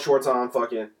want. girl shorts on,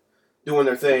 fucking doing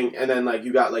their thing, and then like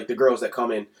you got like the girls that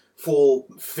come in full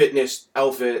fitness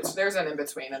outfits, There's an in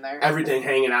between in there. everything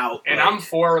hanging out. And like, I'm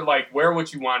for like wear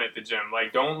what you want at the gym.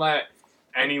 Like don't let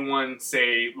anyone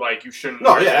say like you shouldn't.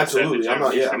 No, wear yeah, this at the absolutely. gym, I'm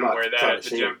not- you yeah, I'm shouldn't not wear that trying at to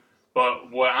the shame. gym. But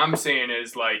what I'm saying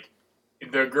is like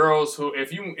the girls who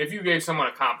if you gave someone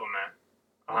a compliment,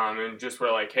 and just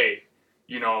were like, hey,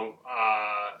 you know,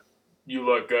 you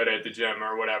look good at the gym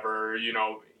or whatever, you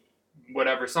know,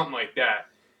 whatever, something like that.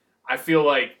 I feel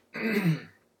like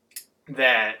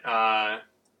that.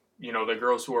 You know, the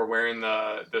girls who are wearing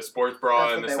the sports bra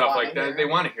That's and what the they stuff wanna like that, hear. they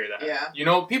want to hear that. Yeah. You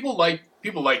know, people like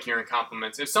hearing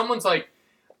compliments. If someone's like,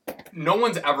 no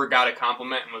one's ever got a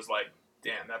compliment and was like,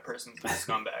 damn, that person's a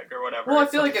scumbag or whatever. Well, I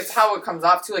feel like it's how it comes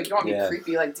off too. Like you don't want to Yeah. be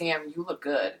creepy. Like, damn, you look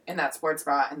good in that sports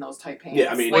bra and those tight pants.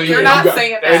 Yeah, I mean, like, well, you're yeah, not you got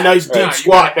saying a that. nice Right. deep you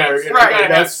squat gotta have, there. you Right. gotta have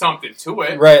That's something to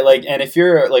it. Right, like, and if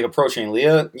you're like approaching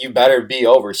Leah, you better be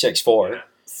over 6'4". Yeah.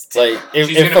 Like, if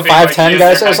She's if gonna the think, like, 5'10" she guy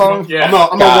has her says headphones- something, Yeah. I'm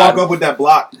gonna God. walk up with that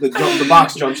block, the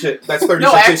box jump shit. That's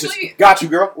 36 No, inches. actually- Got you,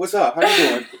 girl. What's up? How you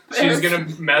doing? She's gonna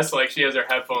mess like she has her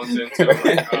headphones in too. Like,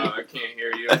 I can't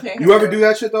hear you. Okay. You ever do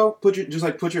that shit though? Put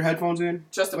your headphones in,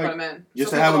 Just to like, put them in.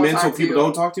 just So to have them people in, don't so talk to people you.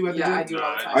 don't talk to you at the Yeah, gym. I do all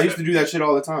the Nah, time. I used to do that shit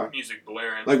all the time. Music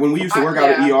blaring. Like when we used to work out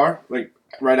Yeah. at ER, like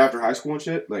right after high school and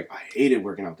shit. Like I hated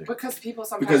working out there Because people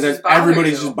sometimes because just bother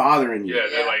everybody's you. just bothering you. yeah,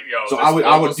 they're Yeah. like, yo. So this I would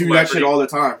local do that shit celebrity- all the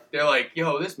time. They're like,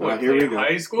 yo, this boy Well, here we played go.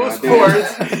 high school Goddamn.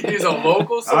 sports. He's a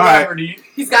local All right. celebrity.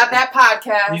 He's got that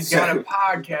podcast. He's got a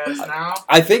podcast now.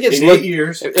 I think it's In look, 8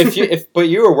 years. but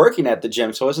you were working at the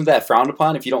gym, so isn't that frowned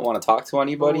upon if you don't want to talk to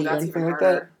anybody Ooh, or that's anything even like that?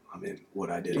 harder. I mean,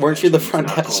 what I did. Weren't you the actually was front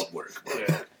not desk? called work, but-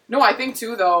 Yeah. No, I think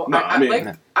too though. No, I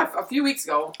mean- a few weeks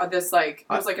ago, this like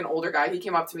it was like an older guy. He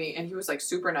came up to me and he was like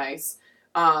super nice.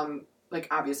 Like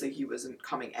obviously he wasn't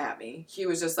coming at me. He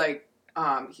was just like,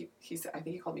 he said, I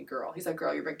think he called me girl. He's like,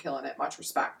 girl, you've been killing it. Much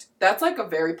respect. That's like a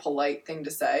very polite thing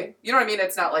to say. You know what I mean?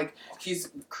 It's not like he's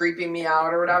creeping me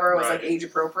out or whatever. It was like Right. age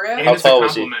appropriate. And How it's a tall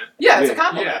was he? compliment. Yeah, it's a Yeah.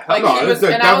 compliment. Yeah. Like no, he there's was,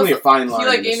 and I definitely was, a fine line. he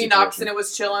like in gave me this knocks situation. and it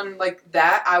was chilling like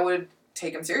that. I would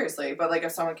take him seriously. But like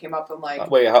if someone came up and like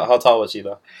Wait, how tall was he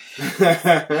though?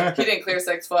 he didn't clear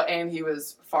 6 foot and he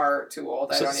was far too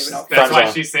old. I don't even know. If That's Front why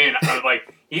zone. she's saying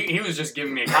like he was just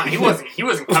giving me a comment. He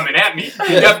wasn't coming at me.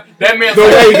 That man's No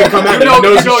like, way you can come at me. He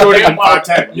knows you you're shorter damn than well,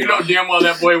 5'10". you know damn well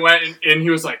that boy went and he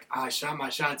was like, I shot my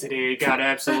shot today. It got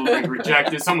absolutely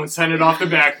rejected. Someone sent it off the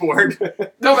backboard.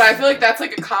 No, but I feel like that's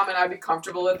like a comment I'd be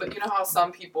comfortable with. But you know how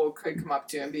some people could come up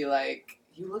to you and be like,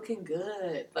 "You looking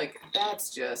good." Like that's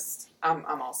just I'm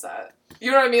all set.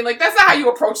 You know what I mean? Like that's not how you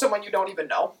approach someone you don't even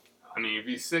know. I mean, if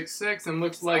he's 6'6" and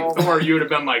looks like Oh. Thor, you would have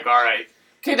been like, all right,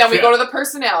 Okay, then we Yeah. go to the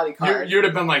personality card. You'd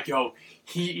have been like, yo,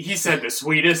 he said the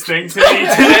sweetest thing to me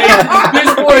today.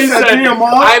 This boy said, "Damn, Mom."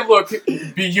 I look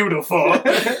beautiful.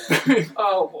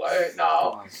 Oh boy,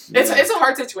 no. It's a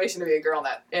hard situation to be a girl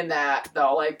in that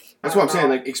though. Like That's I what I'm don't saying.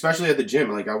 know. Like, especially at the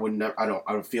gym, like I would never. I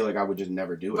don't feel like I would just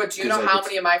never do it. But do you 'Cause, know like, how it's-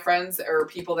 many of my friends or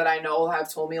people that I know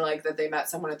have told me like that they met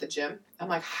someone at the gym? I'm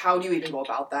like, how do you even go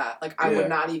about that? Like, I Yeah. would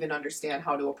not even understand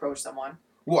how to approach someone.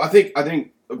 Well, I think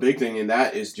a big thing in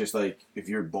that is just like if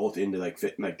you're both into like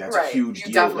fit, like that's Right. a huge You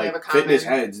deal. definitely Like have a common- fitness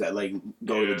heads that like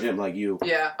go to the gym like you.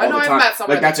 Yeah, All I know the I've time. met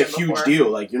someone. Like at the that's a gym huge before. deal.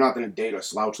 Like you're not gonna date a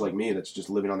slouch like me that's just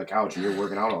living on the couch and you're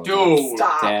working out all the time. Dude.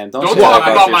 Stop. Damn, Don't say talk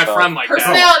that about my yourself. friend like that.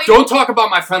 Personality. Don't talk about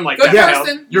my friend like Good that.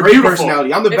 person. Mel. You're Great beautiful.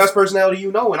 personality. I'm the It's- best personality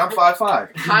you know, and I'm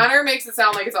 5'5". Connor makes it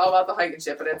sound like it's all about the height and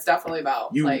shit, but it's definitely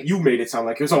about You made it sound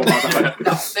like it was all about that.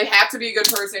 No, they have to be a good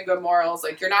person, good morals.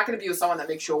 Like you're not going to be with someone that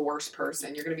makes you a worse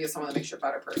person. You're going to be with someone that makes you a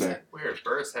better person. Weird.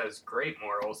 Burris has great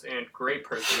morals and great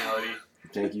personality.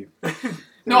 Thank you.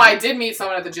 No, I did meet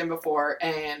someone at the gym before,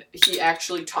 and he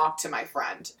actually talked to my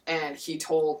friend, and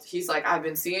he's like, I've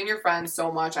been seeing your friend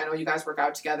so much. I know you guys work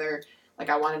out together. Like,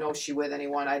 I want to know if she's with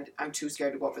anyone. I'm too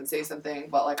scared to go up and say something,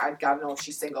 but like, I gotta know if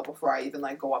she's single before I even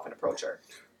like go up and approach her.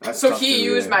 That's So tough he to,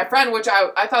 used yeah. my friend, which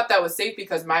I thought that was safe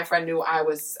because my friend knew I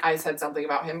said something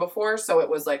about him before, so it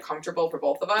was like comfortable for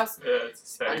both of us. Yeah, it's a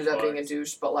steady Ended up being a flex.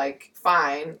 douche, but like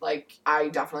fine. Like I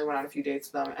definitely went on a few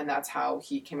dates with him, and that's how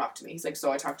he came up to me. He's like,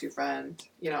 "So I talked to your friend,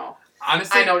 you know.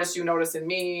 Honestly, I noticed you noticing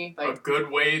me." a Like, good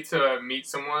way to meet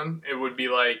someone, it would be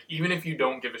like, even if you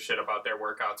don't give a shit about their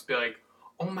workouts, be like,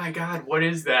 oh my god, what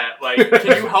is that? Like, can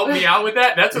you help me out with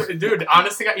that? That's what, dude,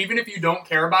 honestly, even if you don't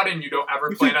care about it and you don't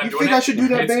ever plan on You doing think it, I should do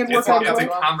that it's, band it's, workout? it's a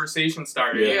well? conversation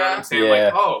starter. You know what Yeah. I'm saying? Yeah.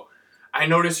 Like, oh, I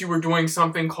noticed you were doing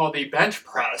something called a bench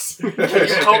press. Can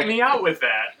you help me out with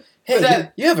that? Hey, But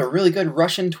that- you have a really good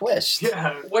Russian twist.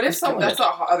 Yeah. what if Just doing that's it. the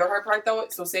other hard part though?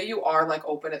 So say you are like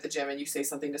open at the gym and you say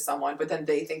something to someone, but then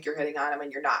they think you're hitting on them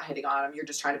and you're not hitting on them. You're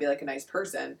just trying to be like a nice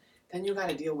person. Then you got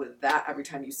to deal with that every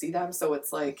time you see them. So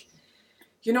it's like,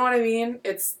 you know what I mean?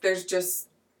 There's just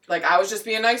like I was just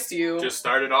being nice to you. Just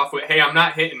started off with, hey, I'm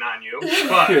not hitting on you,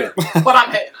 but Yeah. But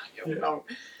I'm hitting on you.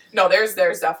 Yeah. No, there's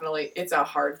definitely, it's a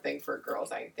hard thing for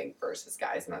girls, I think, versus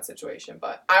guys in that situation.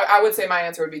 But I would say my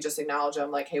answer would be just acknowledge them,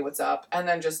 like, hey, what's up? And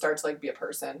then just start to, like, be a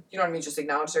person. You know what I mean? Just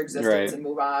acknowledge their existence Right. and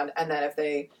move on. And then if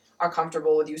they are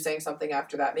comfortable with you saying something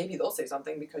after that, maybe they'll say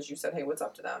something because you said, hey, what's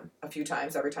up to them a few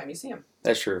times every time you see them.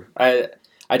 That's true. I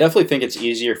definitely think it's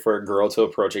easier for a girl to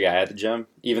approach a guy at the gym,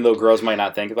 even though girls might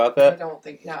not think about I that. don't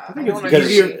think, I think don't it's Because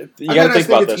easier- agree. you got to think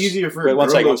about it's this. easier for Wait, a one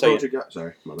girl second, to one second. approach a guy.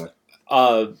 Sorry, my bad.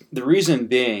 The reason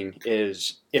being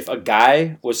is if a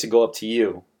guy was to go up to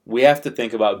you, we have to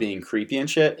think about being creepy and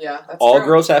shit. Yeah, that's All true.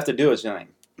 girls have to do is be like,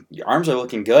 your arms are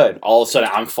looking good. All of a sudden,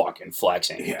 I'm fucking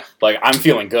flexing. Yeah. Like, I'm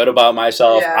feeling good about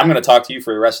myself. Yeah. I'm going to talk to you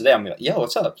for the rest of the day. I'm going to be like, yo,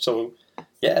 what's up? So,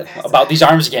 yeah, That's about these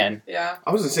arms again. Yeah.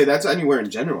 I was gonna say that's anywhere in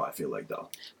general. I feel like though,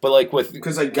 But, like, with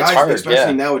because like It's guys, hard,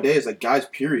 especially yeah. nowadays, like guys,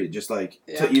 period, just like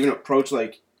Yeah. to even approach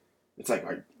like, it's like,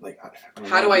 I don't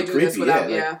How know, do I be do this creepy, without,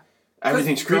 like, yeah.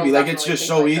 everything's Girls creepy. Like it's definitely just think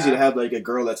so like easy that. to have like a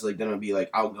girl that's like gonna be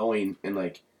like outgoing and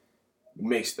like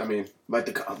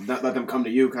not let them come to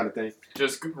you kind of thing.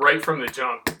 just right from the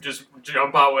jump, just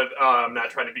jump out with, I'm not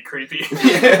trying to be creepy.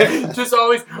 Yeah. Just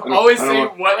always I don't say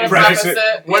want- what Preface Preface exactly,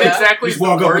 it. what Yeah. exactly is Just the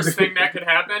walk up with worst the- thing that could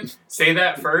happen. Say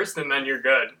that first, and then you're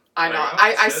good. I know. Like, oh,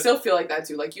 I shit. still feel like that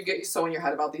too. Like you get so in your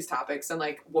head about these topics and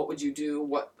like what would you do?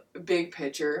 What big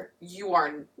picture? You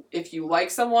are if you like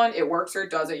someone, it works or it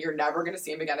doesn't. You're never gonna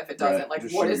see him again if it doesn't. Right. Like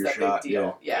Just what shoot is your the shot, big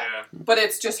deal? Yeah. But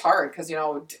it's just hard because you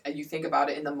know you think about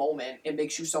it in the moment. It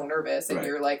makes you so nervous and Right.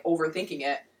 you're like overthinking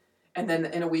it. And then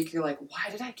in a week you're like, why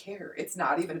did I care? It's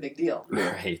not even a big deal.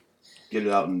 right. Get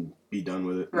it out and be done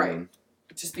with it. Right. And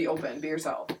Just be open. Be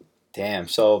yourself. Damn.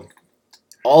 So,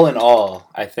 all in all,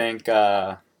 I think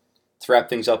to wrap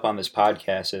things up on this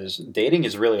podcast is dating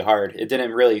is really hard. It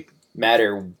didn't really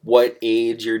matter what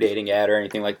age you're dating at or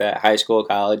anything like that. High school,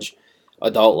 college,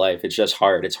 adult life. It's just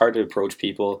hard. It's hard to approach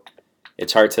people.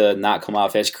 It's hard to not come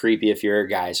off as creepy if you're a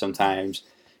guy sometimes.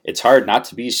 It's hard not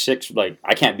to be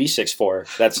I can't be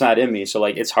 6'4". That's not in me. So,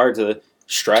 like, it's hard to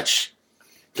stretch,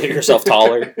 get yourself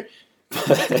taller.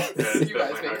 You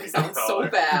guys make me sound so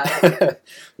bad.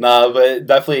 No, but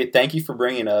definitely thank you for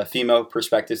bringing a female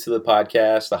perspective to the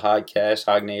podcast, the Hodcast,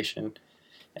 Hog Nation.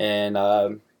 And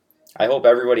I hope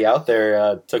everybody out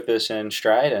there took this in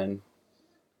stride and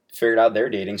figured out their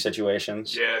dating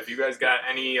situations. Yeah, if you guys got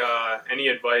any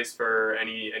advice for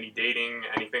any dating,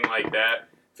 anything like that,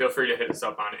 feel free to hit us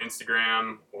up on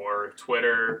Instagram or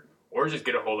Twitter or just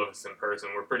get a hold of us in person.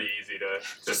 We're pretty easy to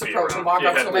Just be approach around. him, walk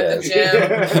up to him at the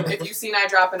Yeah. gym. If you see I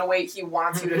dropping a weight, he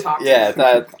wants you to talk to Yeah,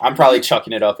 him. I'm probably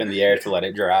chucking it up in the air to let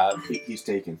it drop. He's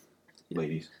taken,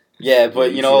 ladies. Yeah, but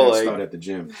You you know, see that like stud at the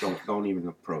gym. Don't even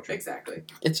approach him. Exactly.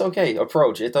 it's okay.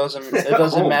 Approach. It doesn't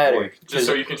Oh, matter. boy. Just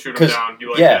so you can shoot him 'cause- down.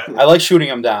 You like Yeah, that? I like shooting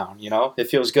them down. You know, it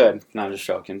feels good. No, I'm just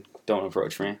joking. Don't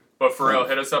approach me. But for real,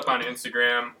 hit us up on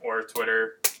Instagram or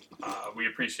Twitter. We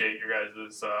appreciate your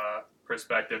guys'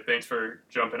 perspective. Thanks for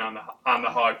jumping on the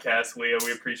Hogcast, Leah.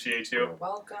 We appreciate You're you.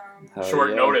 welcome. Hell Short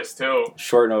yeah. notice too.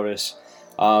 Short notice.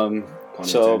 Pun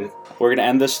So intended. we're gonna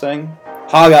end this thing.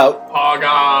 Hog out. Hog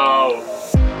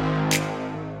out.